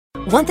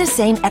Want the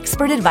same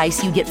expert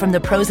advice you get from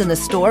the pros in the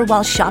store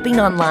while shopping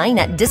online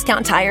at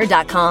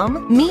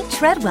DiscountTire.com? Meet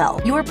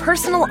Treadwell, your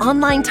personal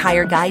online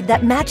tire guide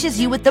that matches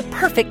you with the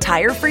perfect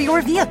tire for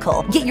your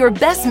vehicle. Get your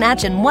best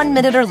match in 1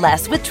 minute or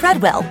less with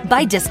Treadwell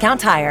by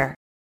Discount Tire.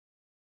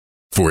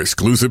 For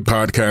exclusive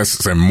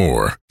podcasts and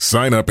more,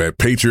 sign up at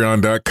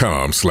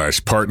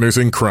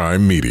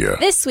patreon.com/partnersincrimemedia.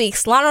 This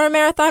week's Law & Order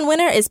Marathon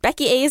winner is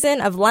Becky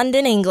Azen of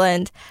London,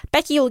 England.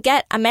 Becky will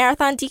get a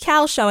marathon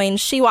decal showing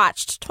she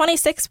watched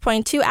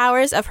 26.2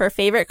 hours of her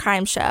favorite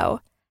crime show.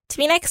 To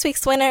be next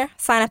week's winner,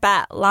 sign up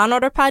at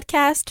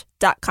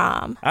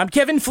lawandorderpodcast.com. I'm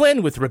Kevin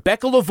Flynn with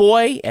Rebecca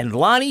Lavoie and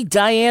Lonnie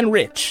Diane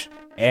Rich,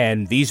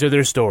 and these are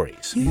their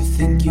stories. You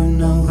think you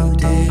know who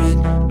did it,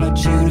 but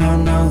you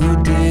don't know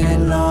who did it.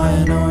 Law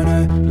and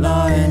order,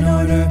 law and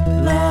order,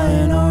 law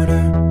and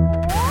order.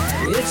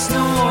 It's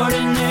no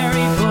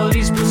ordinary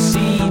police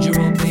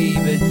procedural,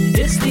 baby.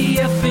 It's the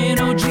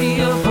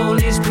FNOG of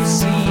police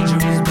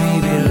procedurals,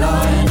 baby.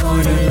 Law and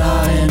order,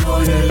 law and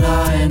order,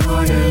 law and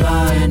order,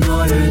 law and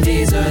order.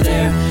 These are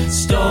their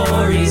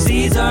stories,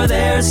 these are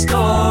their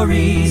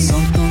stories.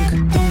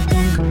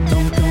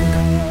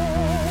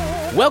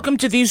 Welcome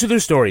to These Are Their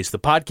Stories, the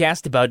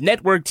podcast about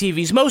network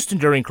TV's most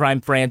enduring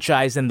crime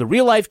franchise and the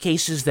real-life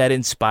cases that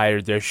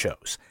inspired their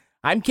shows.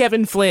 I'm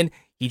Kevin Flynn.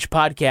 Each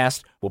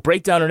podcast will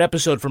break down an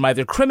episode from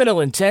either Criminal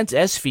Intent,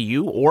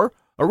 SVU, or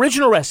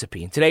Original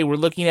Recipe. And today we're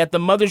looking at the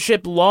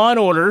mothership Law &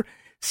 Order,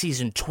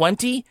 Season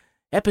 20,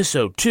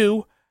 Episode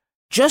 2,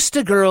 Just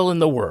a Girl in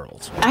the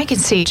World. I could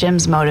see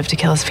Jim's motive to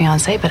kill his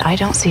fiancée, but I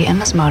don't see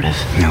Emma's motive.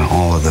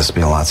 All of this would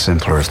be a lot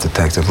simpler if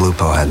Detective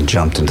Lupo hadn't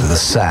jumped into the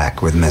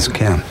sack with Miss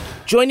Kim.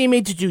 Joining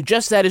me to do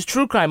just that is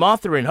true crime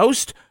author and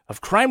host of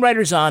Crime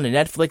Writers On and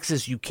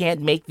Netflix's You Can't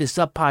Make This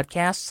Up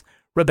podcasts,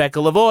 Rebecca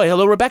Lavoie.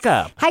 Hello,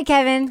 Rebecca. Hi,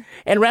 Kevin.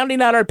 And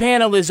rounding out our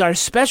panel is our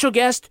special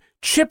guest,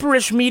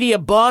 Chipperish Media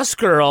boss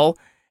girl,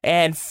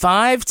 and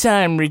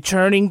 5-time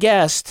returning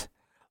guest,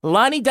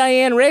 Lonnie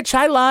Diane Rich.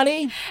 Hi,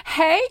 Lonnie.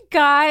 Hey,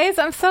 guys.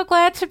 I'm so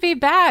glad to be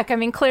back. I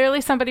mean,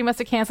 clearly somebody must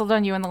have canceled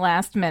on you in the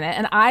last minute.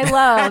 And I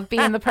love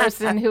being the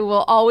person who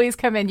will always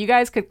come in. You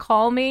guys could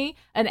call me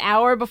an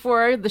hour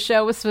before the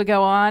show was to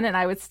go on, and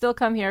I would still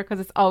come here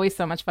because it's always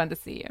so much fun to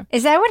see you.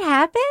 Is that what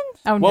happened?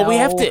 Oh, well, no.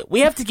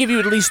 we have to give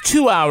you at least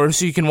 2 hours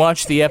so you can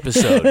watch the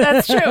episode.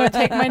 That's true. And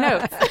take my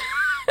notes.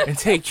 And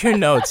take your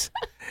notes.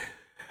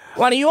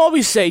 Lonnie, you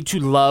always say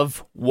to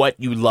love what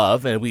you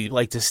love, and we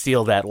like to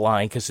steal that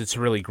line because it's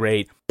really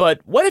great.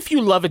 But what if you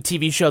love a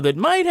TV show that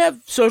might have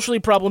socially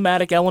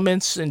problematic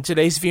elements in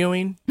today's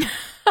viewing?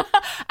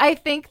 I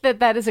think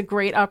that is a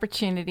great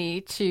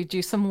opportunity to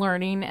do some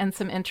learning and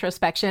some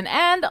introspection.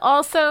 And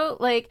also,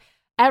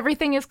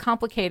 everything is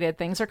complicated.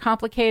 Things are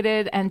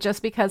complicated. And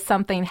just because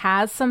something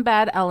has some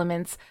bad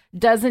elements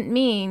doesn't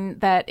mean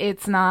that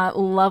it's not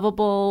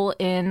lovable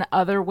in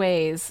other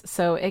ways.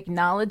 So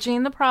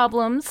acknowledging the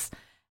problems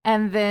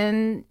and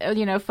then,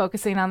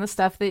 focusing on the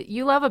stuff that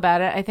you love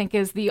about it, I think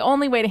is the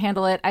only way to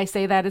handle it. I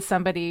say that as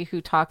somebody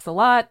who talks a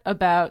lot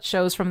about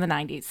shows from the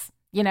 90s,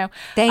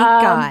 Thank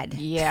God.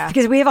 Yeah.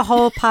 Because we have a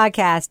whole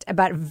podcast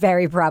about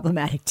very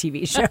problematic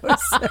TV shows.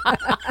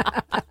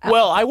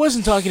 Well, I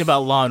wasn't talking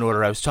about Law &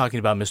 Order. I was talking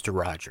about Mr.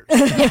 Rogers.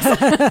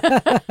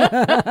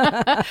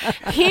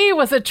 He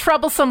was a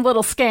troublesome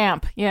little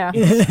scamp. Yeah.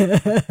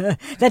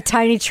 That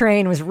tiny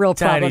train was real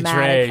problematic.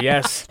 Tiny train,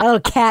 yes. A little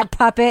cat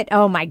puppet.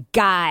 Oh, my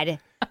God.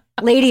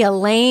 Lady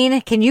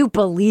Elaine, can you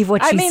believe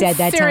what she said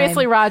that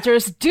seriously, time?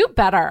 Rogers, do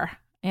better.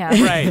 Yeah.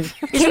 Right.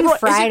 King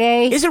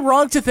Friday. Is it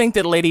wrong to think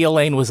that Lady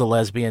Elaine was a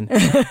lesbian?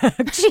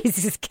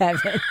 Jesus,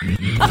 Kevin.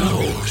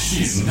 No,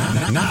 she's not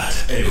a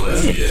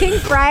lesbian. King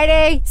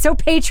Friday, so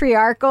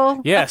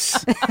patriarchal.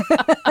 Yes.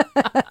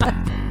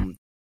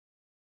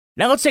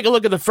 Now let's take a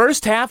look at the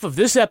first half of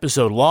this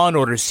episode, Law &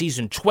 Order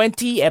Season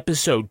 20,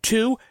 Episode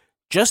 2,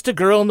 Just a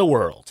Girl in the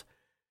World.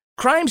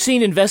 Crime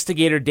scene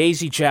investigator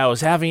Daisy Chow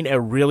is having a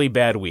really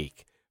bad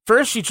week.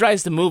 First, she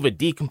tries to move a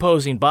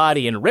decomposing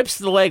body and rips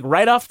the leg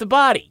right off the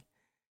body.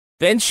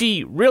 Then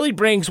she really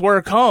brings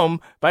work home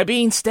by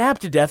being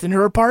stabbed to death in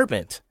her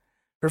apartment.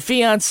 Her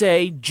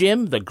fiancé,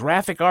 Jim, the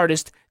graphic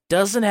artist,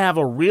 doesn't have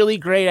a really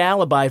great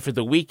alibi for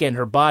the weekend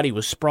her body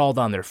was sprawled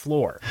on their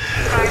floor.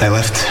 I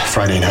left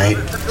Friday night,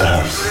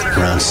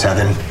 around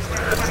 7.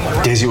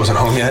 Daisy wasn't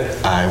home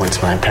yet. I went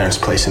to my parents'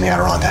 place in the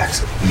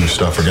Adirondacks. You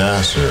stop for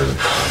gas or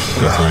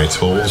go through any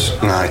tolls?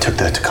 No, I took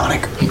the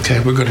Taconic.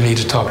 Okay, we're going to need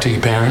to talk to your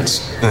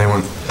parents. They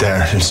weren't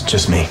there. It's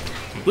just me.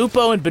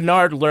 Lupo and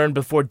Bernard learned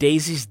before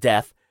Daisy's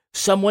death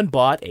someone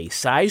bought a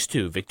size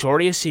 2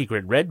 Victoria's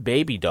Secret red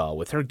baby doll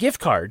with her gift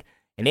card,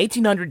 and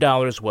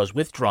 $1,800 was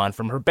withdrawn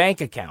from her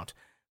bank account.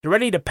 They're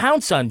ready to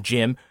pounce on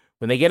Jim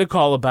when they get a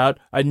call about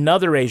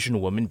another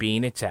Asian woman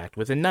being attacked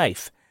with a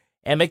knife.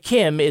 Emma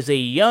Kim is a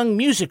young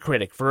music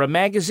critic for a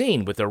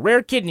magazine with a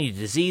rare kidney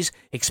disease,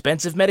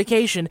 expensive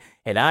medication,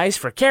 and eyes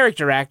for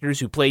character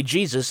actors who play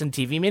Jesus in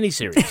TV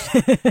miniseries.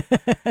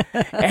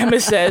 Emma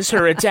says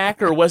her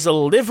attacker was a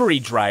livery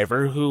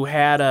driver who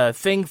had a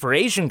thing for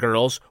Asian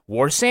girls,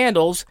 wore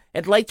sandals,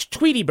 and liked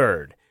Tweety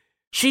Bird.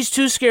 She's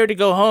too scared to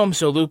go home,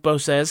 so Lupo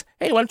says,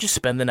 hey, why don't you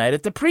spend the night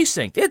at the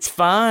precinct? It's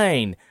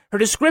fine. Her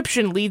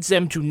description leads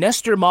them to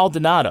Nestor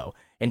Maldonado,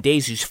 and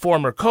Daisy's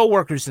former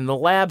co-workers in the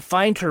lab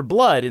find her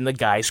blood in the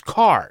guy's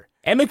car.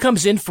 Emma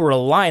comes in for a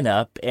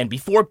lineup, and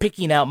before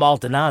picking out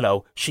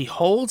Maldonado, she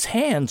holds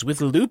hands with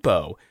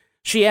Lupo.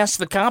 She asks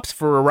the cops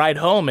for a ride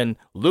home, and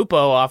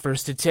Lupo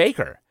offers to take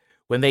her.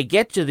 When they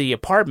get to the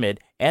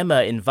apartment,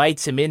 Emma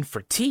invites him in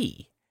for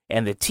tea,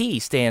 and the T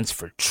stands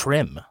for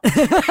trim.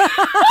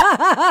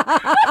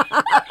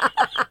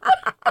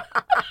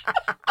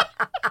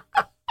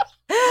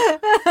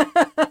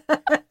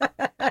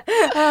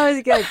 That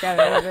was good, Kevin.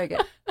 That was very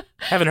good.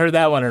 Haven't heard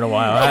that one in a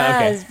while.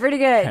 Yeah, it's pretty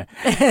good.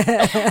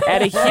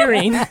 At a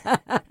hearing,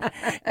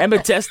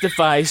 Emma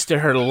testifies to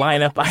her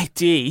lineup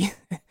ID,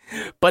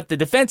 but the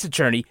defense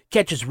attorney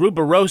catches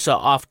Rubirosa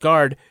off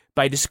guard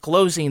by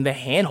disclosing the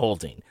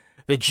hand-holding.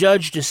 The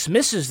judge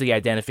dismisses the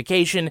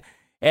identification,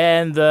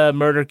 and the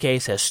murder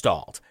case has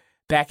stalled.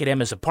 Back at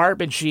Emma's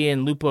apartment, she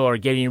and Lupo are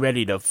getting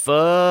ready to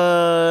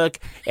fuck,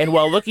 and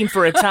while looking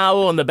for a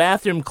towel in the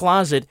bathroom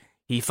closet,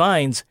 he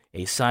finds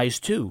a size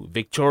 2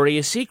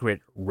 Victoria's Secret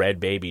red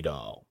baby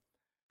doll.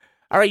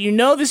 All right, you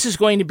know this is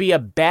going to be a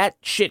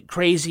batshit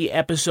crazy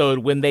episode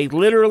when they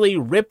literally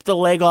rip the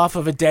leg off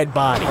of a dead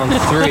body. On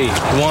 3.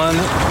 1,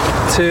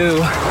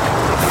 2,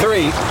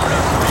 3.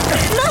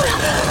 No!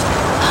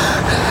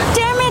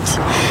 Damn it!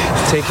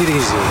 Take it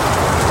easy.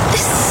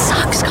 This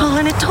sucks,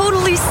 Colin. It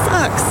totally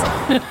sucks.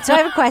 So I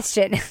have a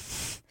question.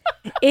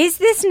 Is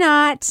this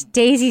not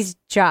Daisy's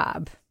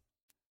job?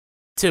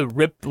 To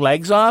rip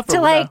legs off?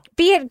 To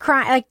be at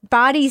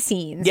body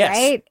scenes, yes.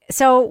 Right?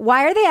 So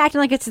why are they acting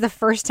like it's the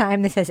first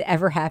time this has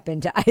ever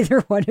happened to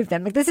either one of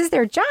them? Like, this is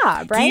their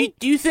job, right?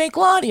 Do you think,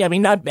 Lonnie, I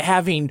mean, not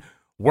having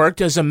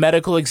worked as a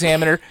medical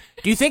examiner,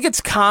 do you think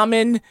it's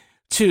common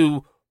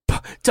to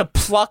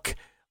pluck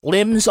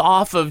limbs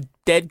off of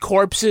dead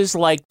corpses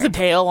like the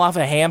tail off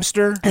a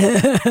hamster?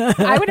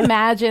 I would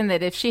imagine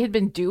that if she had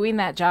been doing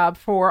that job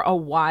for a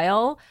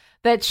while,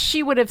 that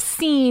she would have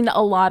seen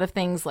a lot of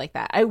things like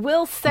that. I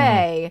will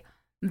say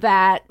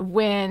that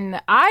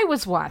when I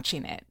was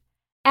watching it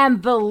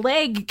and the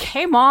leg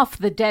came off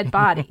the dead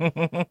body,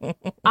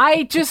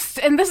 I just,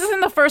 and this is in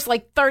the first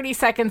 30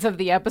 seconds of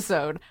the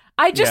episode,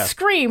 I just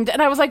screamed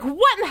and I was like,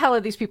 what in the hell are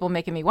these people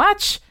making me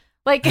watch?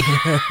 Did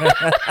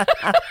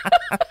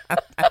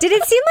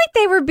it seem like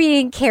they were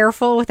being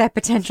careful with that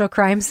potential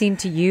crime scene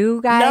to you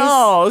guys?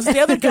 No,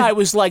 the other guy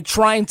was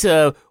trying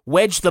to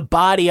wedge the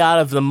body out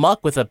of the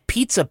muck with a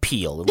pizza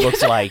peel, it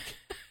looks like.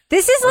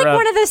 This is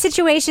one of those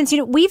situations,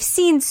 we've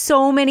seen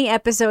so many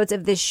episodes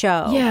of this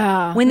show.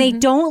 Yeah. When they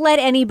don't let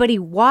anybody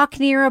walk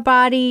near a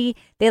body,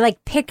 they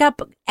pick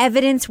up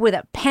evidence with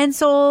a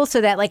pencil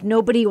so that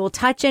nobody will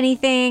touch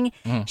anything.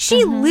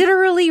 She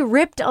literally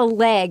ripped a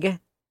leg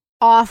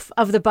off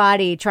of the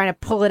body trying to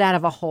pull it out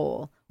of a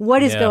hole.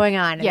 What is going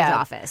on in his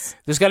office?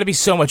 There's got to be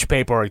so much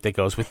paperwork that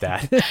goes with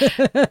that.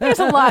 There's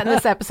a lot in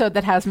this episode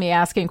that has me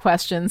asking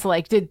questions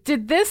like,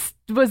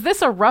 was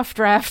this a rough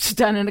draft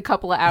done in a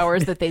couple of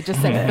hours that they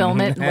just said film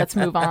it and let's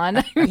move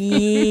on?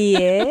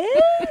 Yes.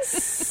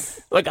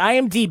 Look,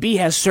 IMDb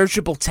has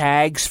searchable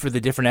tags for the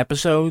different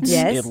episodes.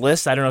 Yes. It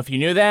lists, I don't know if you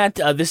knew that.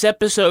 This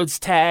episode's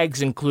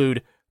tags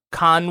include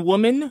con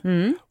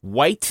woman,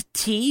 white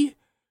tea,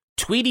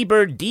 Tweety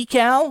Bird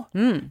decal,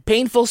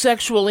 painful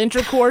sexual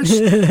intercourse,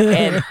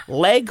 and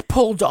leg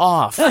pulled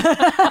off. In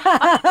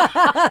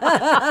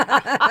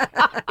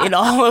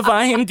all of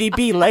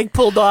IMDb, leg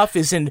pulled off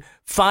is in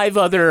 5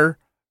 other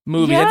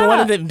movies. Yeah. I think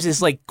one of them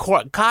is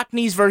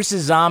Cockneys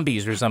versus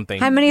Zombies or something.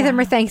 How many of them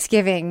are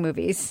Thanksgiving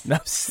movies? No.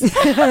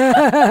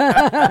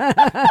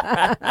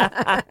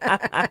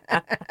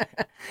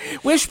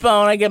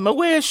 Wishbone, I get my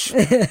wish.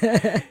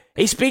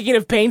 Hey, speaking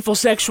of painful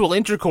sexual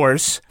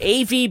intercourse,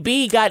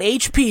 AVB got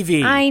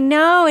HPV. I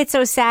know, it's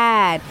so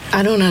sad.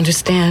 I don't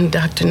understand,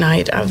 Dr.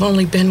 Knight. I've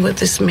only been with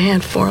this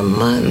man for a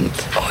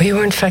month. Oh, you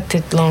were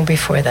infected long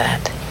before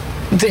that.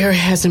 There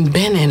hasn't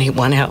been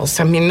anyone else.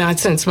 I mean, not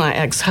since my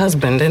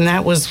ex-husband, and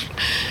that was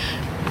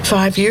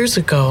 5 years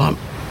ago.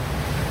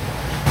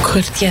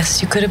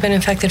 Yes, you could have been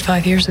infected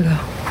 5 years ago.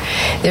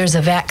 There's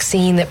a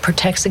vaccine that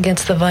protects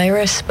against the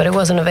virus, but it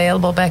wasn't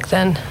available back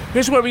then.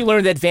 Here's where we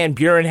learned that Van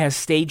Buren has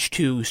stage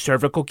 2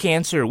 cervical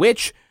cancer,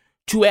 which,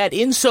 to add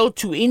insult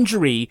to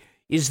injury,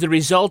 is the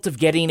result of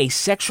getting a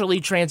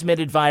sexually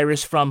transmitted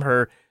virus from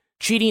her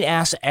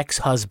cheating-ass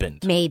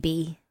ex-husband.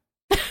 Maybe.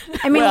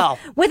 I mean,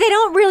 what they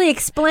don't really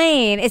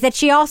explain is that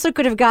she also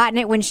could have gotten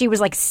it when she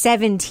was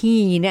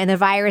 17, and the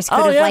virus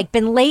could have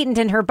been latent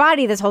in her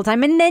body this whole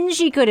time, and then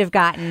she could have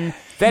gotten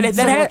cancer.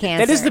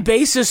 That is the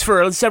basis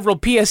for several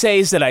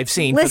PSAs that I've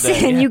seen.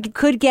 Listen, you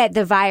could get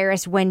the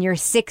virus when you're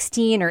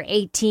 16 or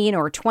 18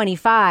 or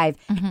 25,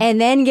 and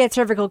then get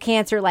cervical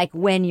cancer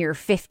when you're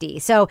 50.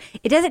 So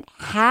it doesn't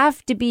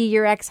have to be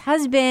your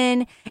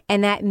ex-husband,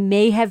 and that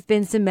may have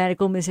been some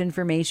medical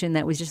misinformation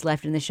that was just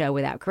left in the show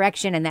without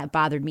correction, and that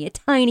bothered me a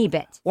tiny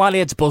bit. Lonnie,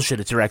 it's bullshit.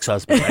 It's her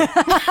ex-husband, right?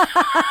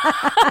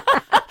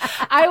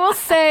 I will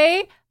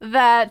say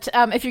that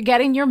if you're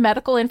getting your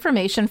medical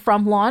information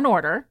from Law &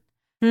 Order,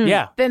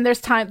 Yeah. then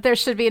there's time. There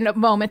should be a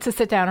moment to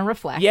sit down and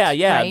reflect. Yeah.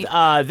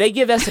 right? They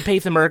give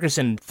Esapatha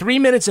Murkison 3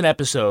 minutes an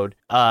episode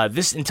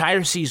this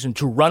entire season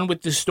to run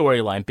with this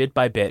storyline bit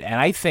by bit. And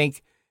I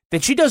think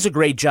that she does a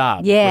great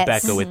job, Yes.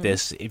 Rebecca, with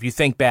this, if you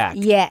think back.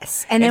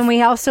 Yes. And then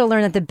we also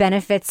learned that the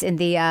benefits in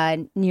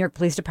the New York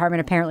Police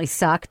Department apparently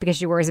suck because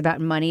she worries about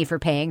money for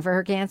paying for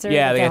her cancer.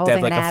 Yeah, That's they the have whole to have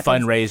thing like a that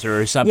happens.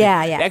 fundraiser or something.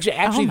 Yeah, yeah.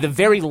 Actually, the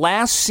very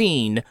last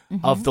scene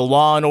of the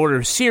Law and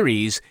Order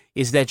series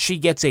is that she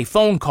gets a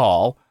phone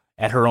call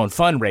at her own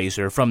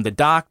fundraiser from the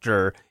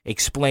doctor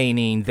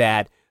explaining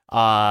that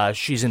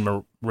she's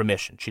in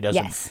remission. She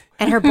doesn't. Yes.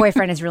 And her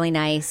boyfriend is really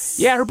nice.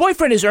 Yeah, her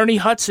boyfriend is Ernie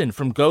Hudson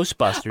from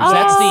Ghostbusters. Oh,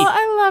 That's I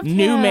the loved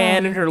new him.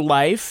 man in her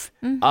life.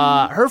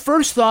 Her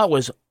first thought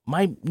was,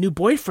 my new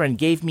boyfriend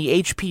gave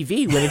me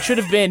HPV, when it should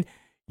have been,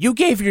 you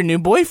gave your new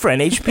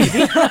boyfriend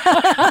HPV.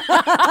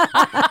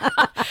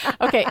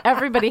 Okay,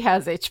 everybody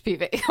has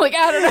HPV. Like,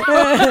 I don't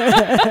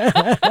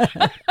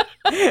know.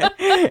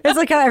 It's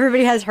like how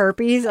everybody has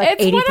herpes. Like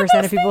It's one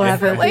 80% of people those have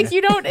things that, herpes. Like,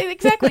 you don't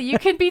exactly. You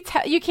can be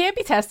you can't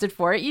be tested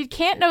for it. You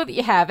can't know that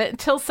you have it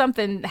until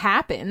something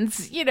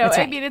happens. You know, That's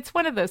I right. mean, it's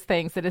one of those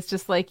things that it's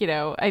just like,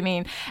 I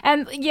mean,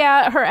 and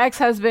yeah, her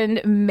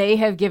ex-husband may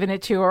have given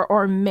it to her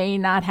or may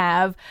not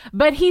have,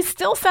 but he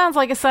still sounds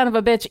like a son of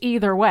a bitch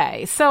either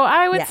way. So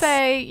I would Yes.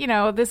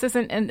 say, this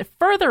isn't a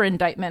further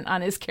indictment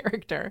on his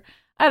character.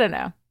 I don't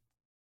know.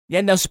 Yeah,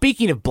 now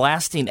speaking of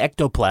blasting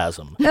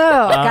ectoplasm. Oh,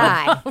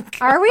 God.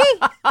 Are we?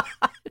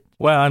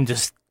 Well, I'm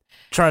just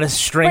trying to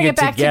string Bring it it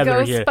back together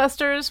to here.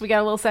 Ghostbusters. We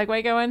got a little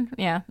segue going.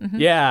 Yeah. Mhm.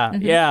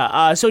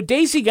 Yeah. So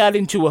Daisy got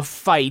into a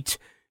fight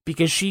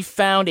because she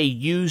found a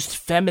used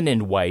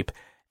feminine wipe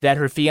that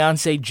her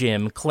fiancé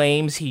Jim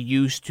claims he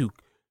used to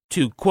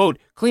quote,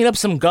 clean up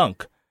some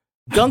gunk.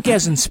 Gunk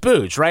as in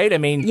spooge, right? I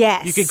mean,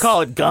 Yes. you could call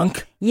it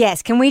gunk.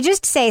 Yes. Can we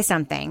just say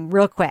something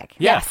real quick?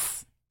 Yes.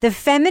 The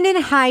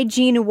feminine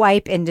hygiene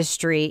wipe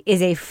industry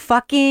is a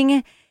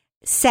fucking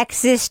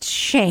sexist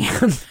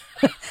sham.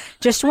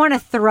 Just want to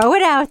throw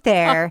it out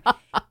there.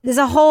 There's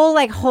a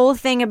whole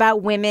thing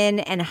about women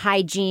and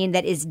hygiene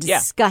that is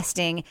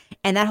disgusting.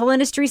 And that whole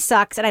industry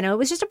sucks. And I know it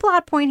was just a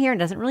plot point here and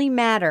doesn't really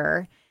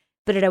matter.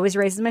 But it always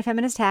raises my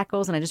feminist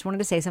hackles, and I just wanted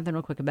to say something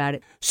real quick about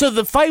it. So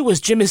the fight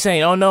was Jim is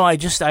saying, "Oh no, I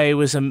just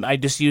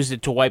used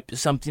it to wipe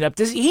something up."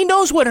 He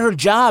knows what her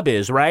job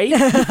is, right?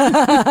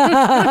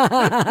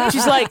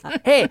 She's like,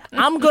 "Hey,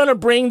 I'm gonna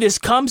bring this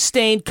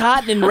cum-stained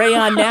cotton and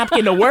rayon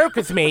napkin to work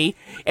with me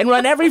and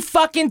run every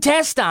fucking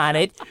test on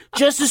it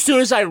just as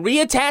soon as I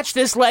reattach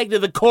this leg to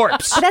the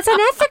corpse." But that's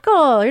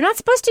unethical. You're not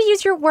supposed to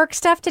use your work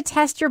stuff to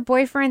test your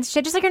boyfriend's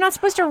shit, just like you're not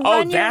supposed to run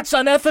Oh, that's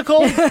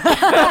unethical?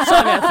 That's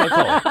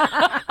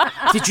unethical.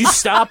 Did you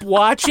stop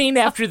watching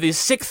after the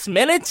 6th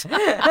minute?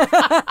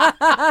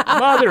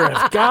 Mother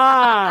of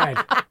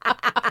God.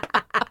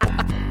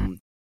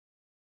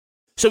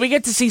 So we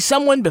get to see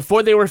someone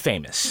before they were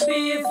famous.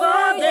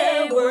 Before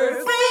they were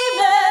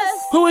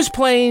famous. Who is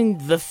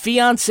playing the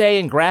fiancé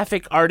and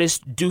graphic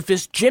artist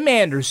doofus Jim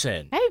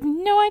Anderson? I have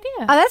no idea.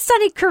 Oh, that's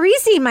Sonny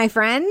Carisi, my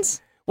friend.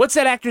 What's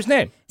that actor's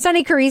name?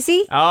 Sonny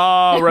Carisi.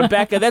 Oh,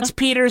 Rebecca, that's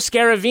Peter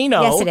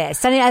Scaravino. Yes, it is.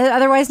 Sonny,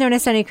 otherwise known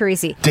as Sonny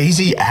Carisi.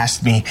 Daisy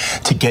asked me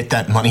to get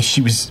that money.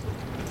 She was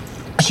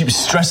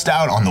stressed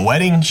out on the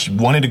wedding. She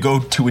wanted to go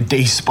to a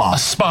day spa.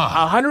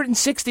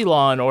 160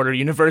 Law and Order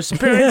universe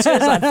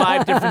appearances on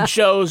 5 different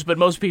shows, but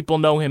most people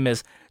know him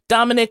as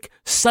Dominic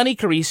Sonny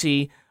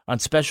Carisi on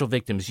Special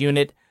Victims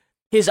Unit.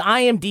 His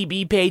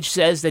IMDb page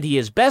says that he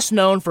is best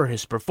known for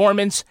his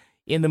performance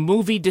in the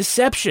movie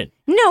Deception.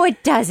 No,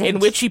 it doesn't. In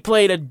which he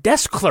played a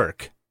desk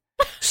clerk.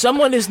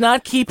 Someone is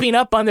not keeping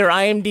up on their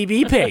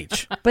IMDb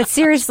page. But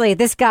seriously,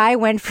 this guy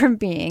went from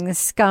being the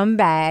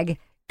scumbag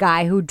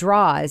guy who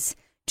draws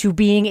to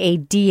being a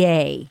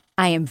DA.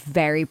 I am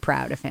very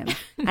proud of him.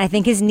 I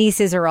think his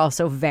nieces are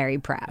also very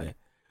proud.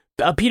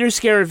 Peter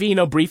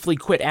Scaravino briefly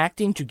quit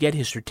acting to get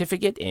his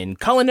certificate in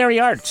culinary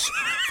arts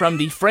from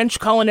the French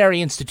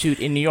Culinary Institute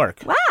in New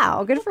York.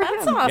 Wow, good for him.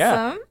 That's awesome.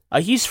 Yeah.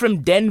 He's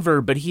from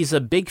Denver, but he's a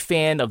big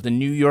fan of the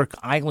New York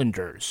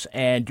Islanders.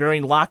 And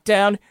during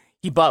lockdown,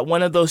 he bought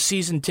one of those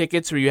season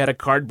tickets where you had a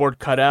cardboard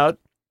cutout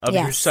of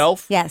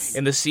yourself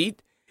in the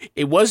seat.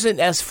 It wasn't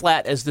as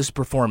flat as this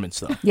performance,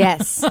 though.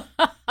 Yes.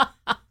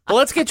 Well,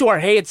 let's get to our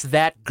Hey, It's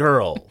That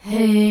Girl.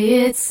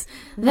 Hey, it's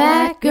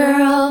that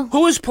girl.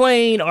 Who is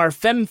playing our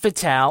femme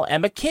fatale,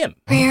 Emma Kim?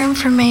 For your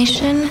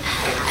information,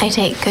 I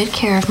take good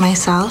care of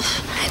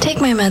myself. I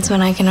take my meds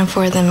when I can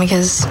afford them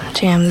because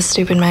Jam, the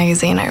stupid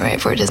magazine I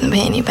write for, doesn't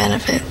pay any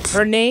benefits.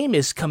 Her name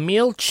is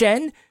Camille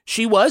Chen.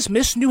 She was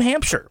Miss New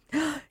Hampshire.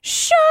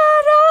 Shut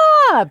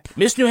up!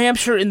 Miss New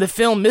Hampshire in the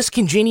film Miss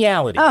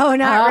Congeniality. Oh,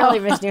 not really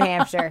Miss New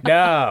Hampshire.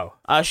 No.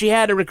 She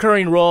had a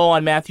recurring role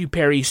on Matthew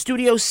Perry's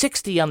Studio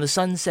 60 on the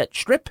Sunset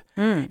Strip,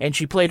 and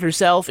she played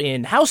herself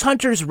in House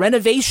Hunter's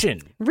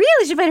Renovation.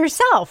 Really? She played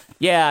herself?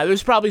 Yeah, there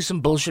was probably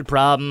some bullshit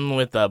problem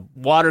with a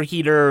water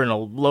heater and a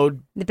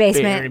load... The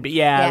basement.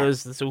 Yeah.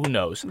 So who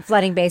knows?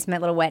 Flooding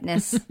basement, little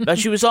wetness.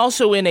 She was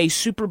also in a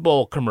Super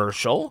Bowl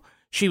commercial.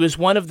 She was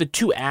one of the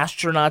 2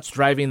 astronauts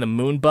driving the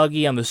moon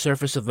buggy on the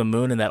surface of the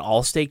moon in that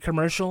Allstate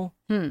commercial.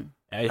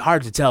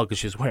 Hard to tell because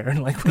she was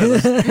wearing like one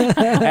of those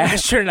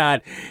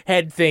astronaut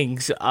head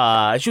things.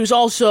 She was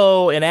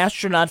also an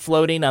astronaut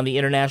floating on the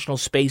International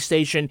Space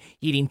Station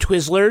eating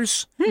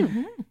Twizzlers.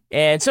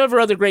 And some of her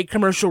other great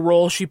commercial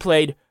roles, she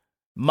played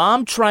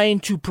Mom trying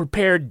to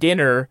prepare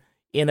dinner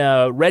in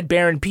a Red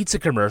Baron pizza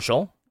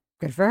commercial.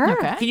 Good for her.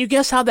 Okay. Can you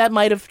guess how that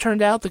might have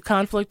turned out, the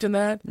conflict in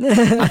that?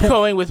 I'm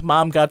going with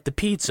Mom got the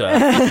pizza.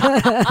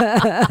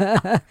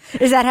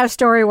 Is that how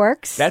story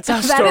works? That's how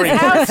That story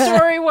is works. how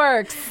story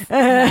works.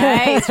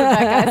 Nice,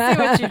 Rebecca. I see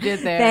what you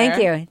did there.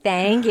 Thank you.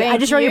 Thank I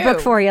just wrote your book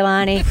you. for you,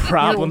 Lonnie.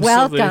 Problem You're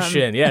welcome.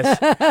 solution,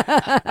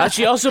 yes.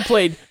 She also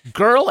played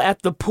Girl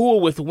at the Pool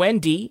with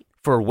Wendy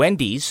for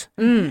Wendy's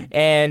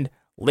and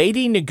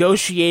Lady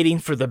Negotiating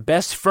for the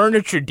Best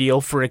Furniture Deal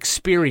for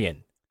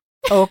Experian.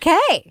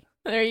 Okay.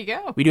 There you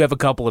go. We do have a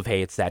couple of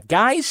Hey, It's That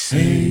Guys.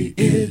 Hey,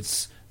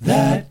 it's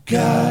that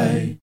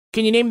guy.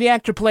 Can you name the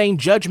actor playing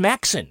Judge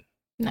Maxson?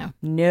 No.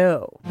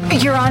 No.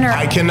 Your Honor.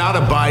 I cannot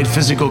abide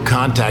physical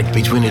contact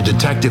between a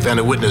detective and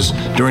a witness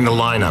during the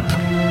lineup.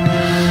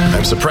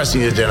 I'm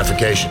suppressing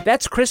identification.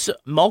 That's Chris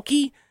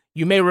Mulkey.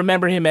 You may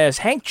remember him as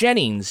Hank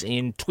Jennings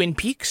in Twin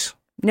Peaks.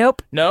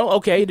 Nope. No?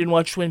 Okay, you didn't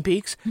watch Twin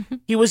Peaks.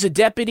 He was a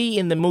deputy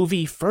in the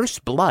movie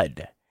First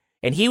Blood.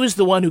 And he was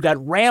the one who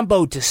got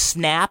Rambo to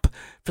snap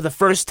for the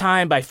first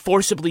time by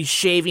forcibly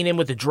shaving him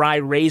with a dry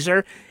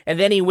razor. And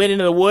then he went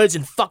into the woods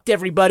and fucked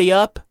everybody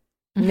up.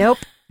 Nope.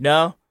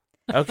 No?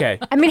 Okay.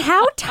 I mean,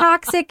 how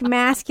toxic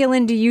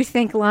masculine do you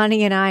think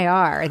Lonnie and I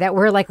are that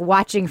we're like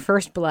watching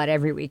First Blood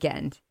every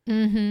weekend?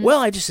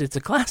 Well, it's a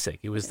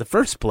classic. It was the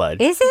First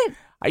Blood. Is it?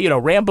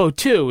 Rambo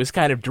 2 is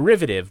kind of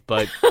derivative,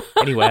 but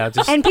anyway, I'll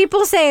just... And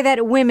people say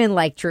that women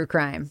like true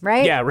crime,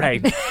 right? Yeah,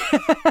 right.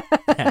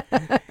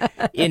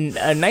 In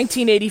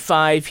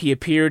 1985, he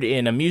appeared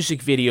in a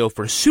music video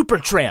for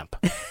Supertramp.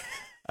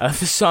 The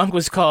song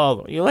was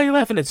called, you're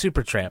laughing at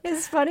Supertramp.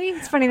 It's funny.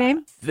 It's a funny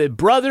name. The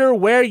Brother,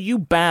 Where You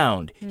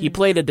Bound. He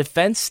played a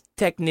defense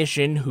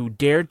technician who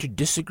dared to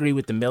disagree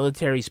with the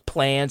military's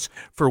plans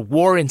for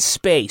war in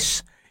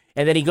space.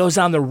 And then he goes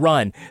on the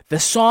run. The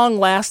song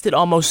lasted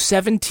almost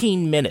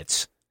 17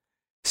 minutes.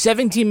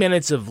 17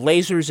 minutes of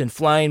lasers and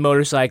flying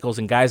motorcycles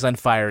and guys on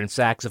fire and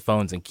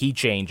saxophones and key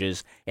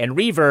changes and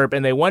reverb,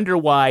 and they wonder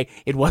why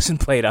it wasn't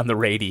played on the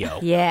radio.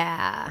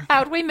 Yeah.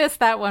 How'd we miss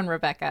that one,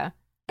 Rebecca?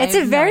 It's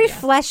a very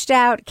fleshed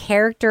out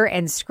character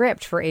and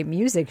script for a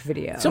music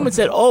video. Someone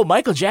said, oh,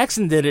 Michael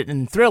Jackson did it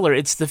in Thriller.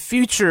 It's the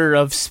future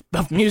of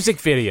music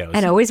videos.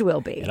 And always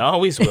will be. It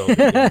always will be.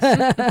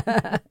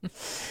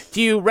 Yes. Do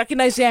you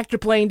recognize the actor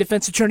playing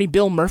defense attorney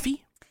Bill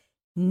Murphy?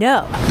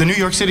 No. The New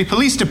York City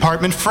Police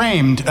Department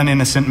framed an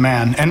innocent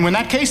man, and when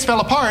that case fell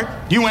apart,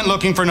 you went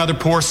looking for another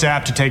poor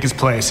sap to take his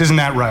place. Isn't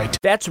that right?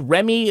 That's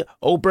Remy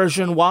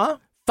Auberjonois.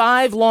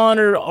 5 Law &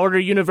 Order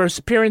Universe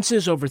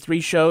appearances over 3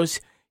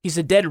 shows. He's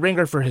a dead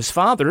ringer for his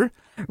father,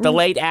 the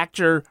late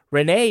actor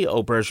Rene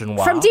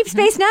Auberjonois. From Deep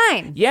Space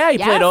Nine. Yeah, he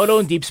played Odo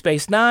in Deep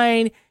Space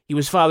Nine. He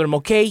was Father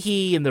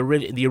Mulcahy in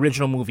the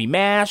original movie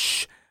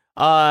MASH.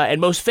 And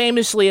most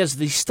famously as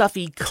the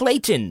stuffy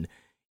Clayton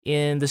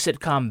in the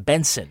sitcom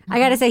Benson. I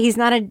gotta say, he's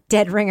not a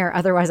dead ringer,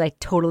 otherwise I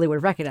totally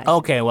would recognize him.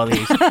 Okay, well,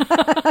 his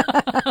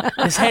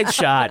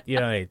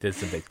headshot,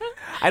 that's a big...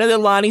 I know that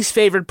Lonnie's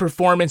favorite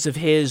performance of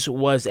his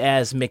was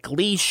as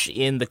McLeish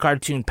in the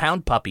cartoon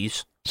Pound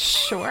Puppies.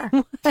 Sure.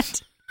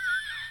 What?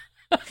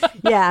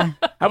 Yeah.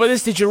 How about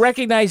this? Did you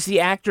recognize the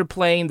actor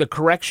playing the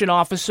correction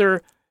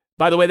officer?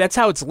 By the way, that's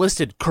how it's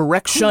listed,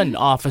 correction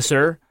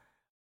officer.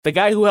 The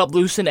guy who helped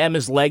loosen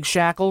Emma's leg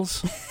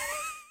shackles.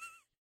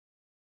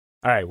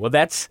 All right, well,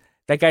 that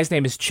guy's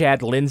name is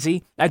Chad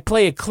Lindsay. I'd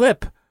play a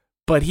clip,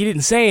 but he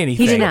didn't say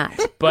anything. He did not.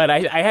 But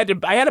I had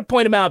to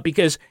point him out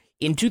because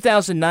in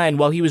 2009,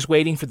 while he was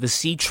waiting for the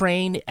C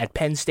train at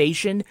Penn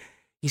Station,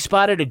 he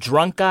spotted a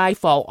drunk guy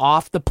fall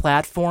off the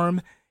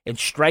platform and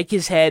strike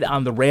his head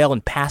on the rail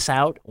and pass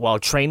out while a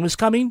train was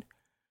coming.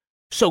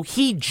 So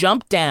he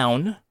jumped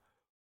down,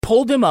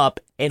 pulled him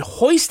up, and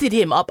hoisted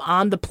him up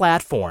on the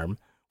platform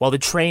while the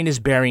train is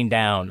bearing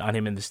down on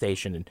him in the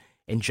station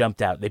and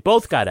jumped out. They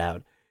both got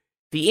out.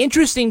 The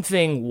interesting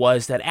thing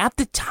was that at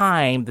the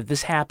time that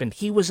this happened,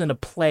 he was in a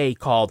play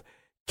called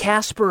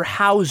Caspar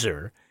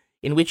Hauser,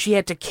 in which he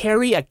had to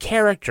carry a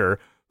character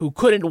who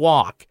couldn't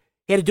walk.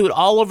 He had to do it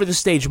all over the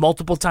stage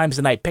multiple times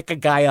a night, pick a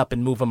guy up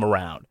and move him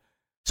around.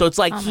 So it's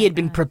like he had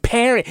been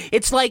preparing.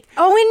 It's like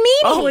Owen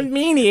Meany. Owen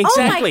Meany,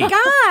 exactly. Oh my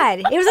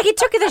God. It was like he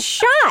took the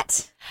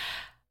shot.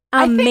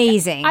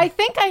 Amazing. I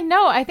think I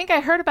know. I think I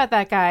heard about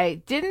that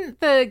guy. Didn't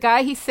the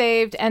guy he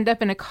saved end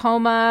up in a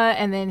coma,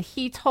 and then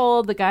he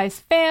told the guy's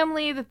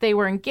family that they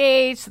were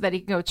engaged so that he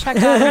could go check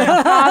out in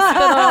the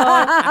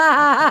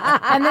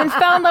hospital, and then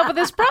fell in love with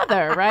his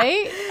brother,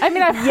 right? I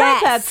mean, I've heard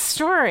that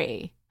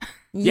story.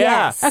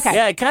 Yes. Yeah. Okay.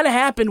 Yeah, it kind of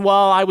happened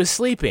while I was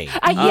sleeping.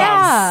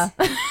 Yeah.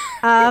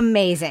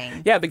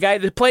 Amazing. Yeah,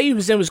 the play he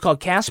was in was called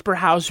Caspar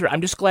Hauser.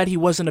 I'm just glad he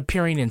wasn't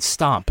appearing in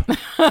Stomp.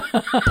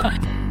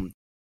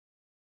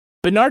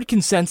 Bernard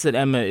can sense that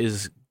Emma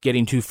is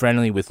getting too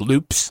friendly with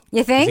Loops.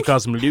 You think? He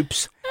calls him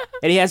Loops.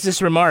 And he has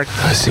this remark.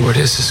 I see where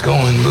this is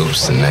going,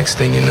 Loops. The next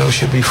thing you know,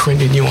 she'll be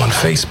friending you on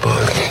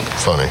Facebook.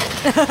 Funny.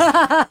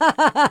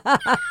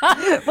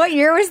 What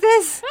year was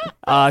this?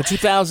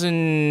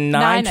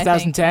 2009,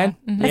 2010.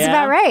 That's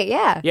about right,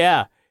 yeah.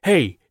 Yeah.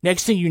 Hey,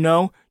 next thing you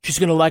know, she's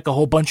going to like a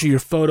whole bunch of your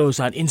photos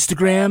on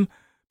Instagram.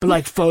 But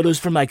like photos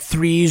from like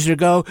 3 years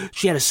ago,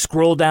 she had to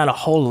scroll down a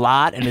whole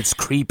lot and it's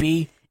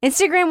creepy.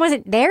 Instagram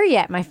wasn't there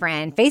yet, my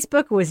friend.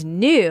 Facebook was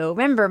new.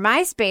 Remember,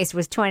 MySpace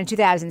was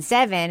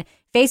 2007.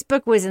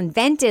 Facebook was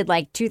invented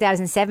like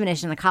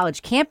 2007-ish in the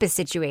college campus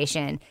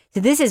situation. So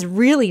this is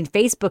really,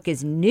 Facebook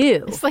is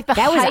new. It's like the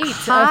that height was a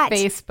hot, of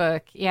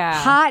Facebook. Yeah.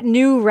 Hot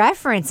new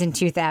reference in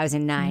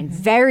 2009.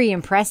 Very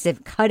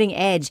impressive, cutting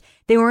edge.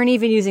 They weren't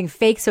even using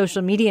fake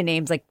social media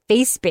names like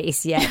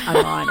FaceSpace yet on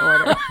Law &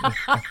 Order.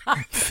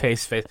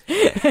 Face.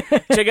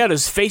 Check out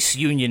his Face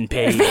Union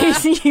page.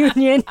 Face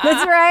Union,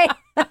 that's right.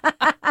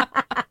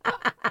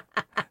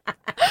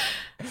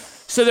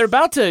 So they're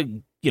about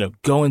to,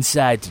 go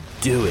inside to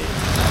do it.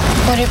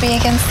 Would it be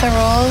against the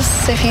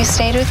rules if you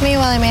stayed with me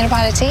while I made a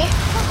pot of tea?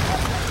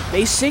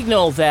 They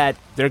signal that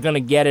they're going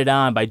to get it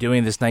on by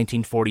doing this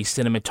 1940s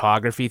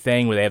cinematography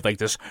thing where they have like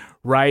this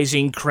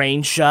rising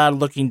crane shot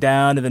looking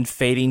down and then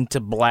fading to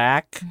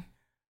black.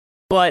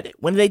 But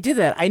when they did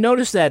that, I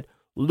noticed that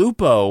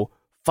Lupo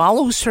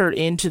follows her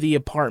into the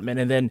apartment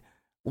and then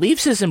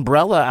leaves his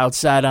umbrella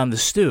outside on the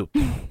stoop. I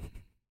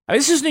mean,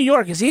 this is New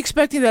York. Is he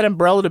expecting that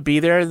umbrella to be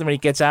there when he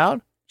gets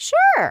out?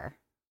 Sure.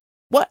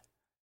 What?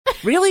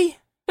 Really?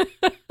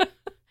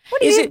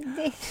 Is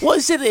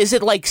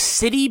it like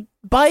City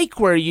Bike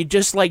where you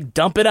just like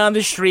dump it on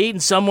the street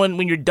and someone,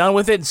 when you're done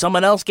with it, and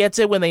someone else gets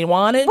it when they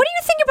want it? What do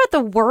you think about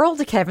the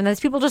world, Kevin? There's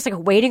people just like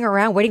waiting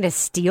around, waiting to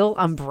steal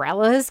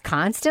umbrellas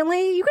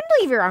constantly. You can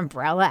leave your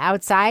umbrella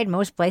outside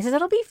most places.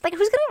 It'll be like,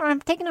 who's going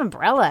to take an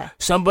umbrella?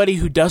 Somebody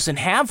who doesn't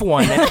have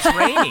one and it's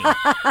raining.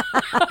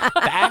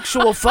 The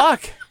actual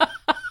fuck.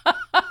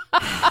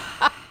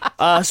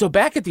 So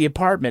back at the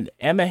apartment,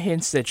 Emma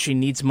hints that she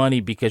needs money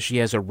because she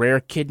has a rare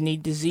kidney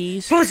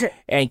disease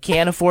and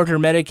can't afford her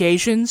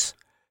medications.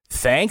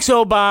 Thanks,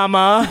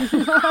 Obama.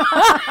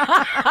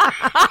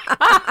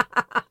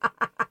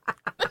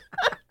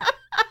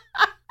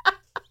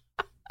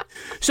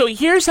 So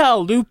here's how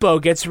Lupo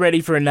gets ready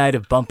for a night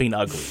of bumping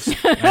uglies.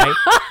 Right?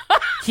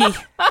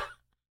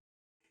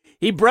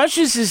 He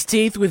brushes his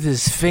teeth with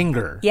his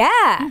finger.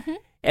 Yeah.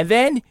 And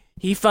then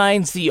he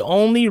finds the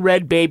only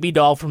red baby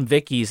doll from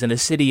Vicky's in a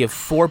city of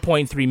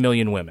 4.3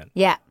 million women.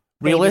 Yeah.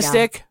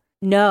 Realistic?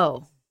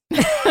 No.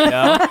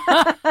 No?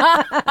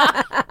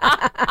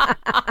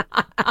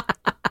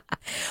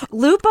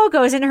 Lupo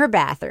goes into her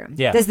bathroom.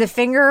 Yeah. Does the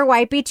finger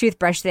wipey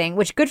toothbrush thing,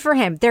 which good for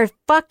him. They're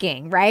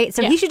fucking, right?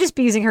 So he should just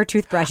be using her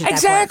toothbrush at that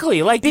exactly.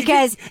 point. Like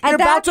because you're at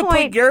about that to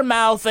point, put your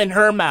mouth in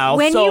her mouth.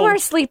 when you are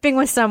sleeping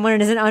with someone,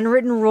 it is an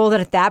unwritten rule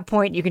that at that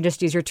point you can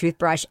just use your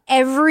toothbrush.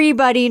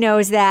 Everybody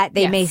knows that.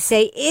 They may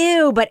say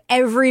ew, but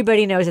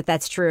everybody knows that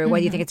that's true.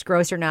 Whether you think it's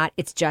gross or not,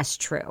 it's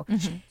just true.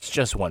 It's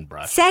just one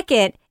brush.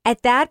 Second,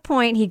 at that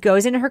point, he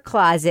goes into her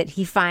closet.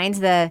 He finds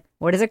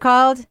what is it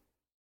called?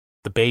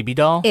 The baby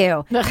doll?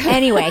 Ew.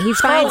 Anyway, he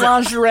finds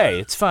lingerie.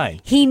 It's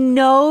fine. He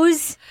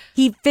knows.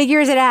 He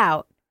figures it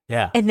out.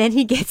 Yeah. And then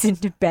he gets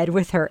into bed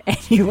with her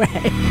anyway.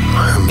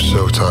 I am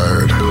so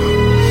tired.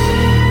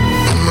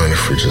 I mind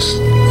if we just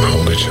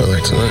hold each other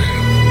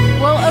tonight?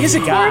 Well, He's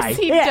of a guy. course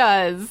he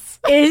does.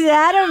 Is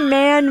that a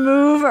man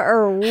move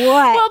or what?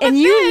 Well, and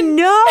you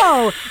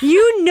know,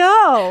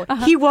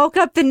 he woke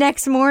up the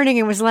next morning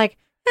and was like,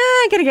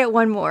 I'm gonna get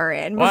one more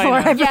in before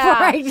I tell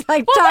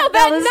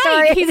the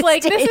story. He's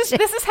like, this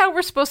is how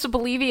we're supposed to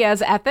believe he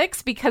has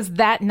ethics, because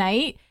that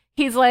night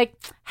he's like,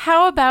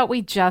 how about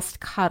we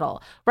just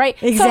cuddle, right?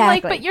 Exactly. So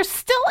like, but you're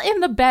still in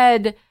the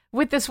bed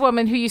with this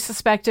woman who you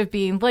suspect of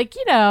being like,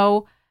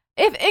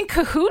 if in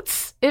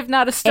cahoots, if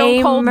not a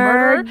stone cold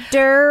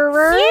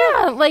murderer.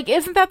 Yeah, like,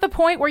 isn't that the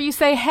point where you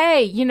say,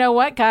 hey, you know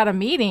what, got a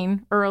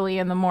meeting early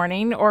in the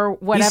morning or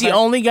whatever? He's the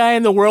only guy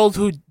in the world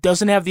who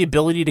doesn't have the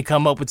ability to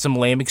come up with some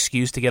lame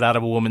excuse to get out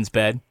of a woman's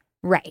bed.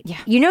 Right.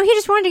 Yeah. He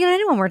just wanted to get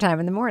in one more time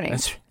in the morning.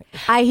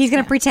 He's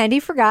going to pretend he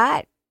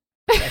forgot.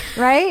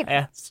 Right?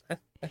 Yes.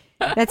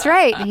 That's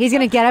right. He's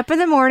going to get up in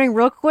the morning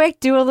real quick,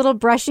 do a little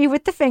brushy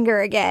with the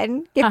finger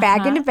again, get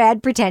back into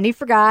bed, pretend he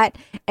forgot,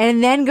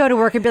 and then go to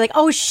work and be like,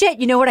 oh shit,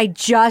 you know what I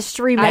just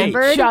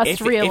remembered?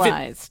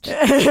 Realized.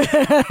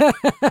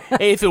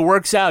 Hey, if it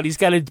works out, he's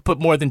got to put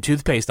more than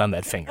toothpaste on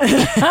that finger.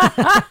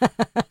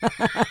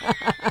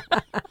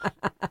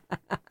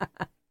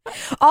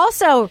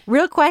 Also,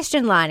 real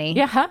question, Lonnie.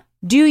 Yeah.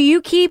 Do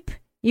you keep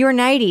your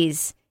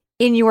nighties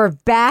in your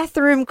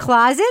bathroom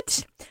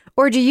closet,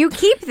 or do you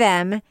keep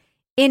them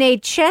in a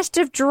chest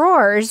of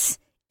drawers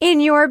in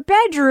your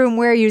bedroom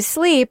where you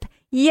sleep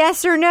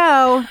Yes or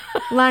no?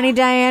 Lonnie,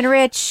 Diane,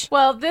 Rich.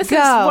 Well, this is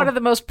one of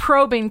the most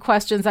probing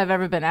questions I've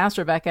ever been asked,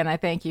 Rebecca, and I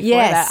thank you for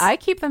that. I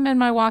keep them in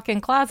my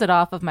walk-in closet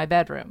off of my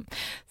bedroom.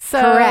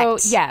 So,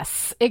 correct.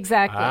 Yes,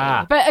 exactly.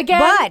 But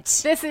again,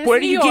 this is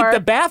where do New you York. keep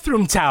the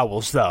bathroom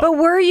towels, though? But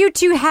were you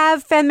to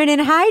have feminine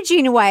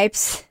hygiene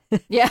wipes?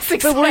 Yes,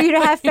 exactly. But were you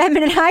to have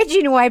feminine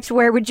hygiene wipes,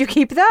 where would you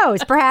keep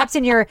those? Perhaps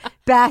in your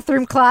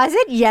bathroom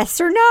closet? Yes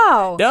or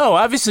no? No,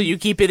 obviously you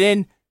keep it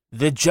in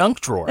the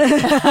junk drawer.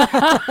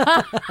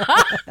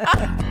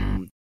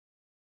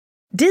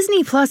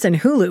 Disney Plus and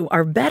Hulu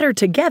are better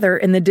together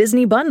in the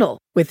Disney Bundle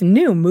with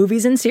new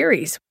movies and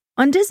series.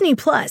 On Disney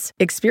Plus,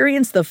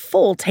 experience the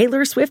full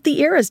Taylor Swift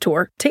The Eras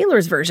Tour,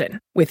 Taylor's version,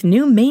 with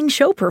new main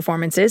show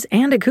performances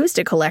and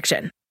acoustic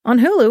collection. On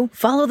Hulu,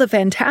 follow the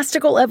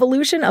fantastical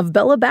evolution of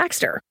Bella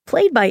Baxter,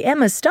 played by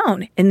Emma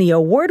Stone in the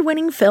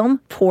award-winning film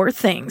Poor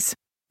Things.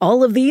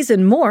 All of these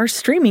and more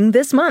streaming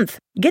this month.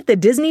 Get the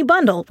Disney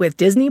Bundle with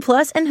Disney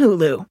Plus and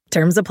Hulu.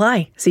 Terms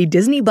apply. See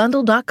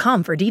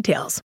DisneyBundle.com for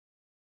details.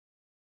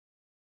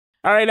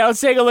 All right, now let's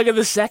take a look at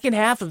the second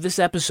half of this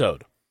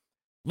episode.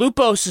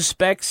 Lupo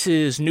suspects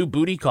his new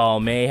booty call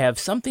may have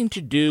something to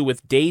do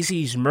with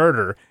Daisy's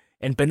murder,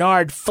 and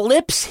Bernard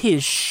flips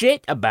his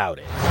shit about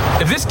it.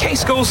 If this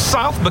case goes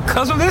south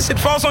because of this, it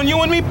falls on you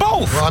and me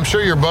both. Well, I'm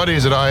sure your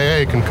buddies at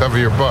IA can cover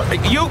your butt.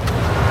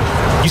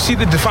 You see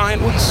the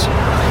defiant ones?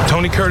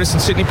 Tony Curtis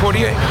and Sidney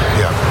Poitier?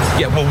 Yeah.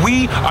 Yeah, well,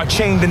 we are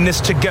chained in this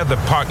together,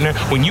 partner.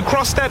 When you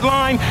cross that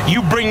line,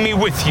 you bring me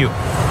with you.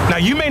 Now,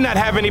 you may not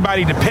have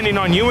anybody depending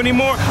on you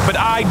anymore, but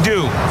I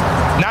do.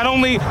 Not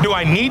only do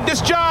I need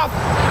this job,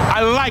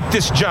 I like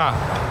this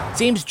job.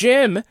 Seems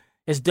Jim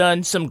has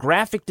done some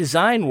graphic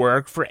design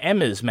work for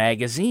Emma's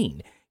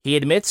magazine. He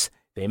admits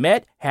they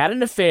met, had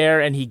an affair,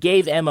 and he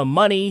gave Emma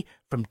money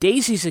from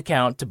Daisy's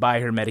account to buy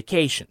her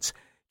medications.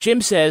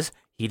 Jim says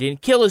he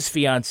didn't kill his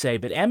fiancée,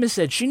 but Emma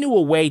said she knew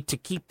a way to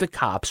keep the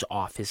cops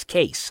off his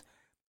case.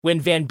 When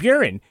Van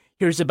Buren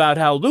hears about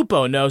how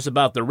Lupo knows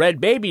about the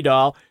red baby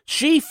doll,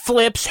 she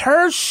flips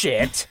her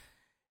shit.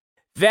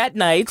 That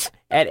night,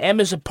 at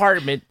Emma's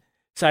apartment,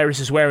 Cyrus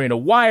is wearing a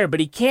wire, but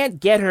he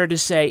can't get her to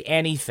say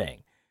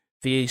anything.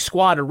 The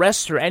squad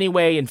arrests her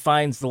anyway and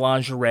finds the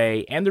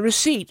lingerie and the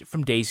receipt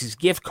from Daisy's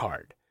gift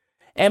card.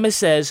 Emma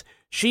says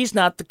she's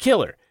not the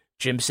killer.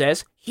 Jim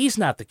says he's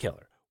not the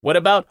killer. What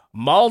about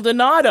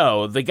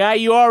Maldonado, the guy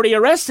you already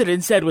arrested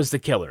and said was the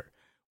killer?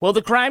 Well,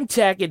 the crime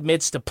tech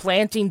admits to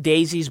planting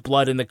Daisy's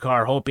blood in the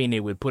car, hoping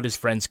it would put his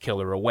friend's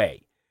killer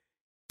away.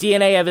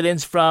 DNA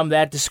evidence from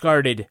that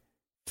discarded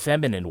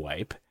feminine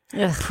wipe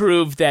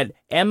proved that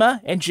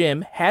Emma and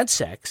Jim had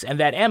sex and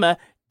that Emma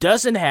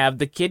doesn't have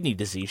the kidney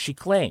disease she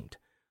claimed.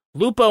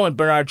 Lupo and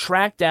Bernard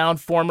track down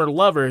former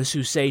lovers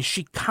who say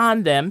she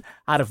conned them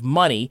out of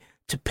money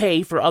to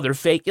pay for other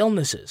fake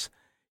illnesses.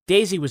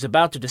 Daisy was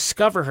about to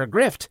discover her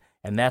grift,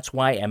 and that's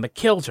why Emma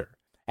killed her.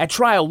 At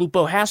trial,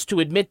 Lupo has to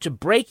admit to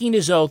breaking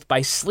his oath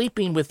by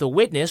sleeping with a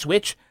witness,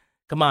 which,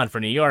 come on, for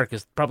New York,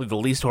 is probably the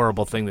least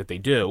horrible thing that they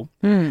do.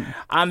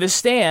 On the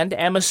stand,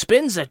 Emma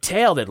spins a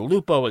tale that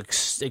Lupo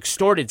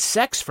extorted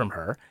sex from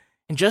her,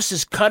 and just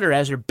as Cutter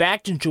has her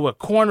backed into a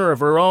corner of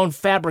her own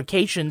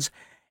fabrications,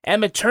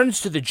 Emma turns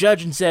to the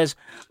judge and says,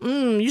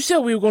 you said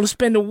we were going to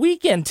spend a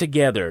weekend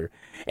together.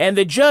 And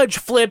the judge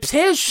flips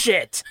his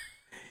shit.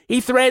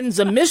 He threatens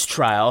a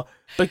mistrial,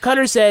 but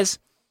Cutter says,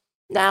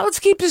 now let's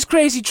keep this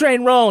crazy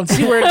train rolling,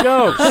 see where it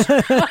goes.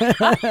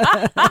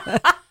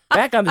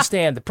 Back on the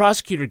stand, the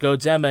prosecutor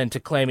goads Emma into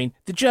claiming,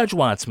 the judge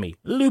wants me,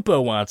 Lupo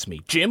wants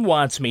me, Jim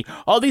wants me,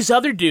 all these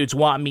other dudes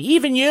want me,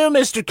 even you,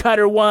 Mr.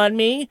 Cutter, want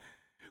me.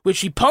 Which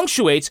she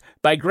punctuates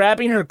by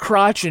grabbing her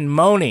crotch and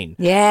moaning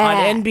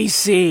on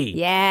NBC.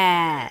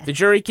 Yeah. The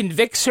jury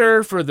convicts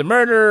her for the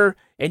murder,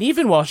 and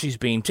even while she's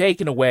being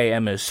taken away,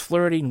 Emma is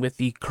flirting with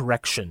the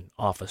correction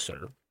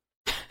officer.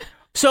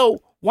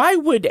 So, why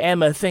would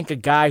Emma think a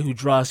guy who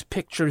draws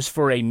pictures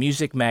for a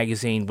music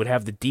magazine would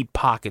have the deep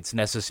pockets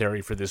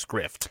necessary for this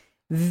grift?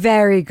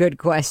 Very good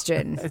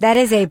question. That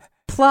is a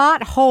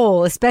plot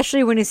hole,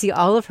 especially when you see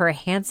all of her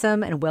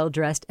handsome and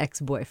well-dressed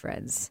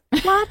ex-boyfriends.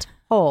 Plot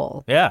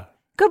hole. Yeah.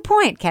 Good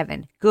point,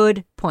 Kevin.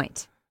 Good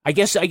point. I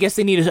guess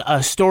they need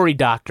a story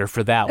doctor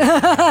for that one.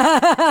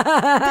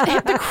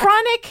 The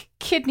chronic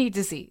kidney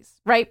disease,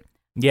 right?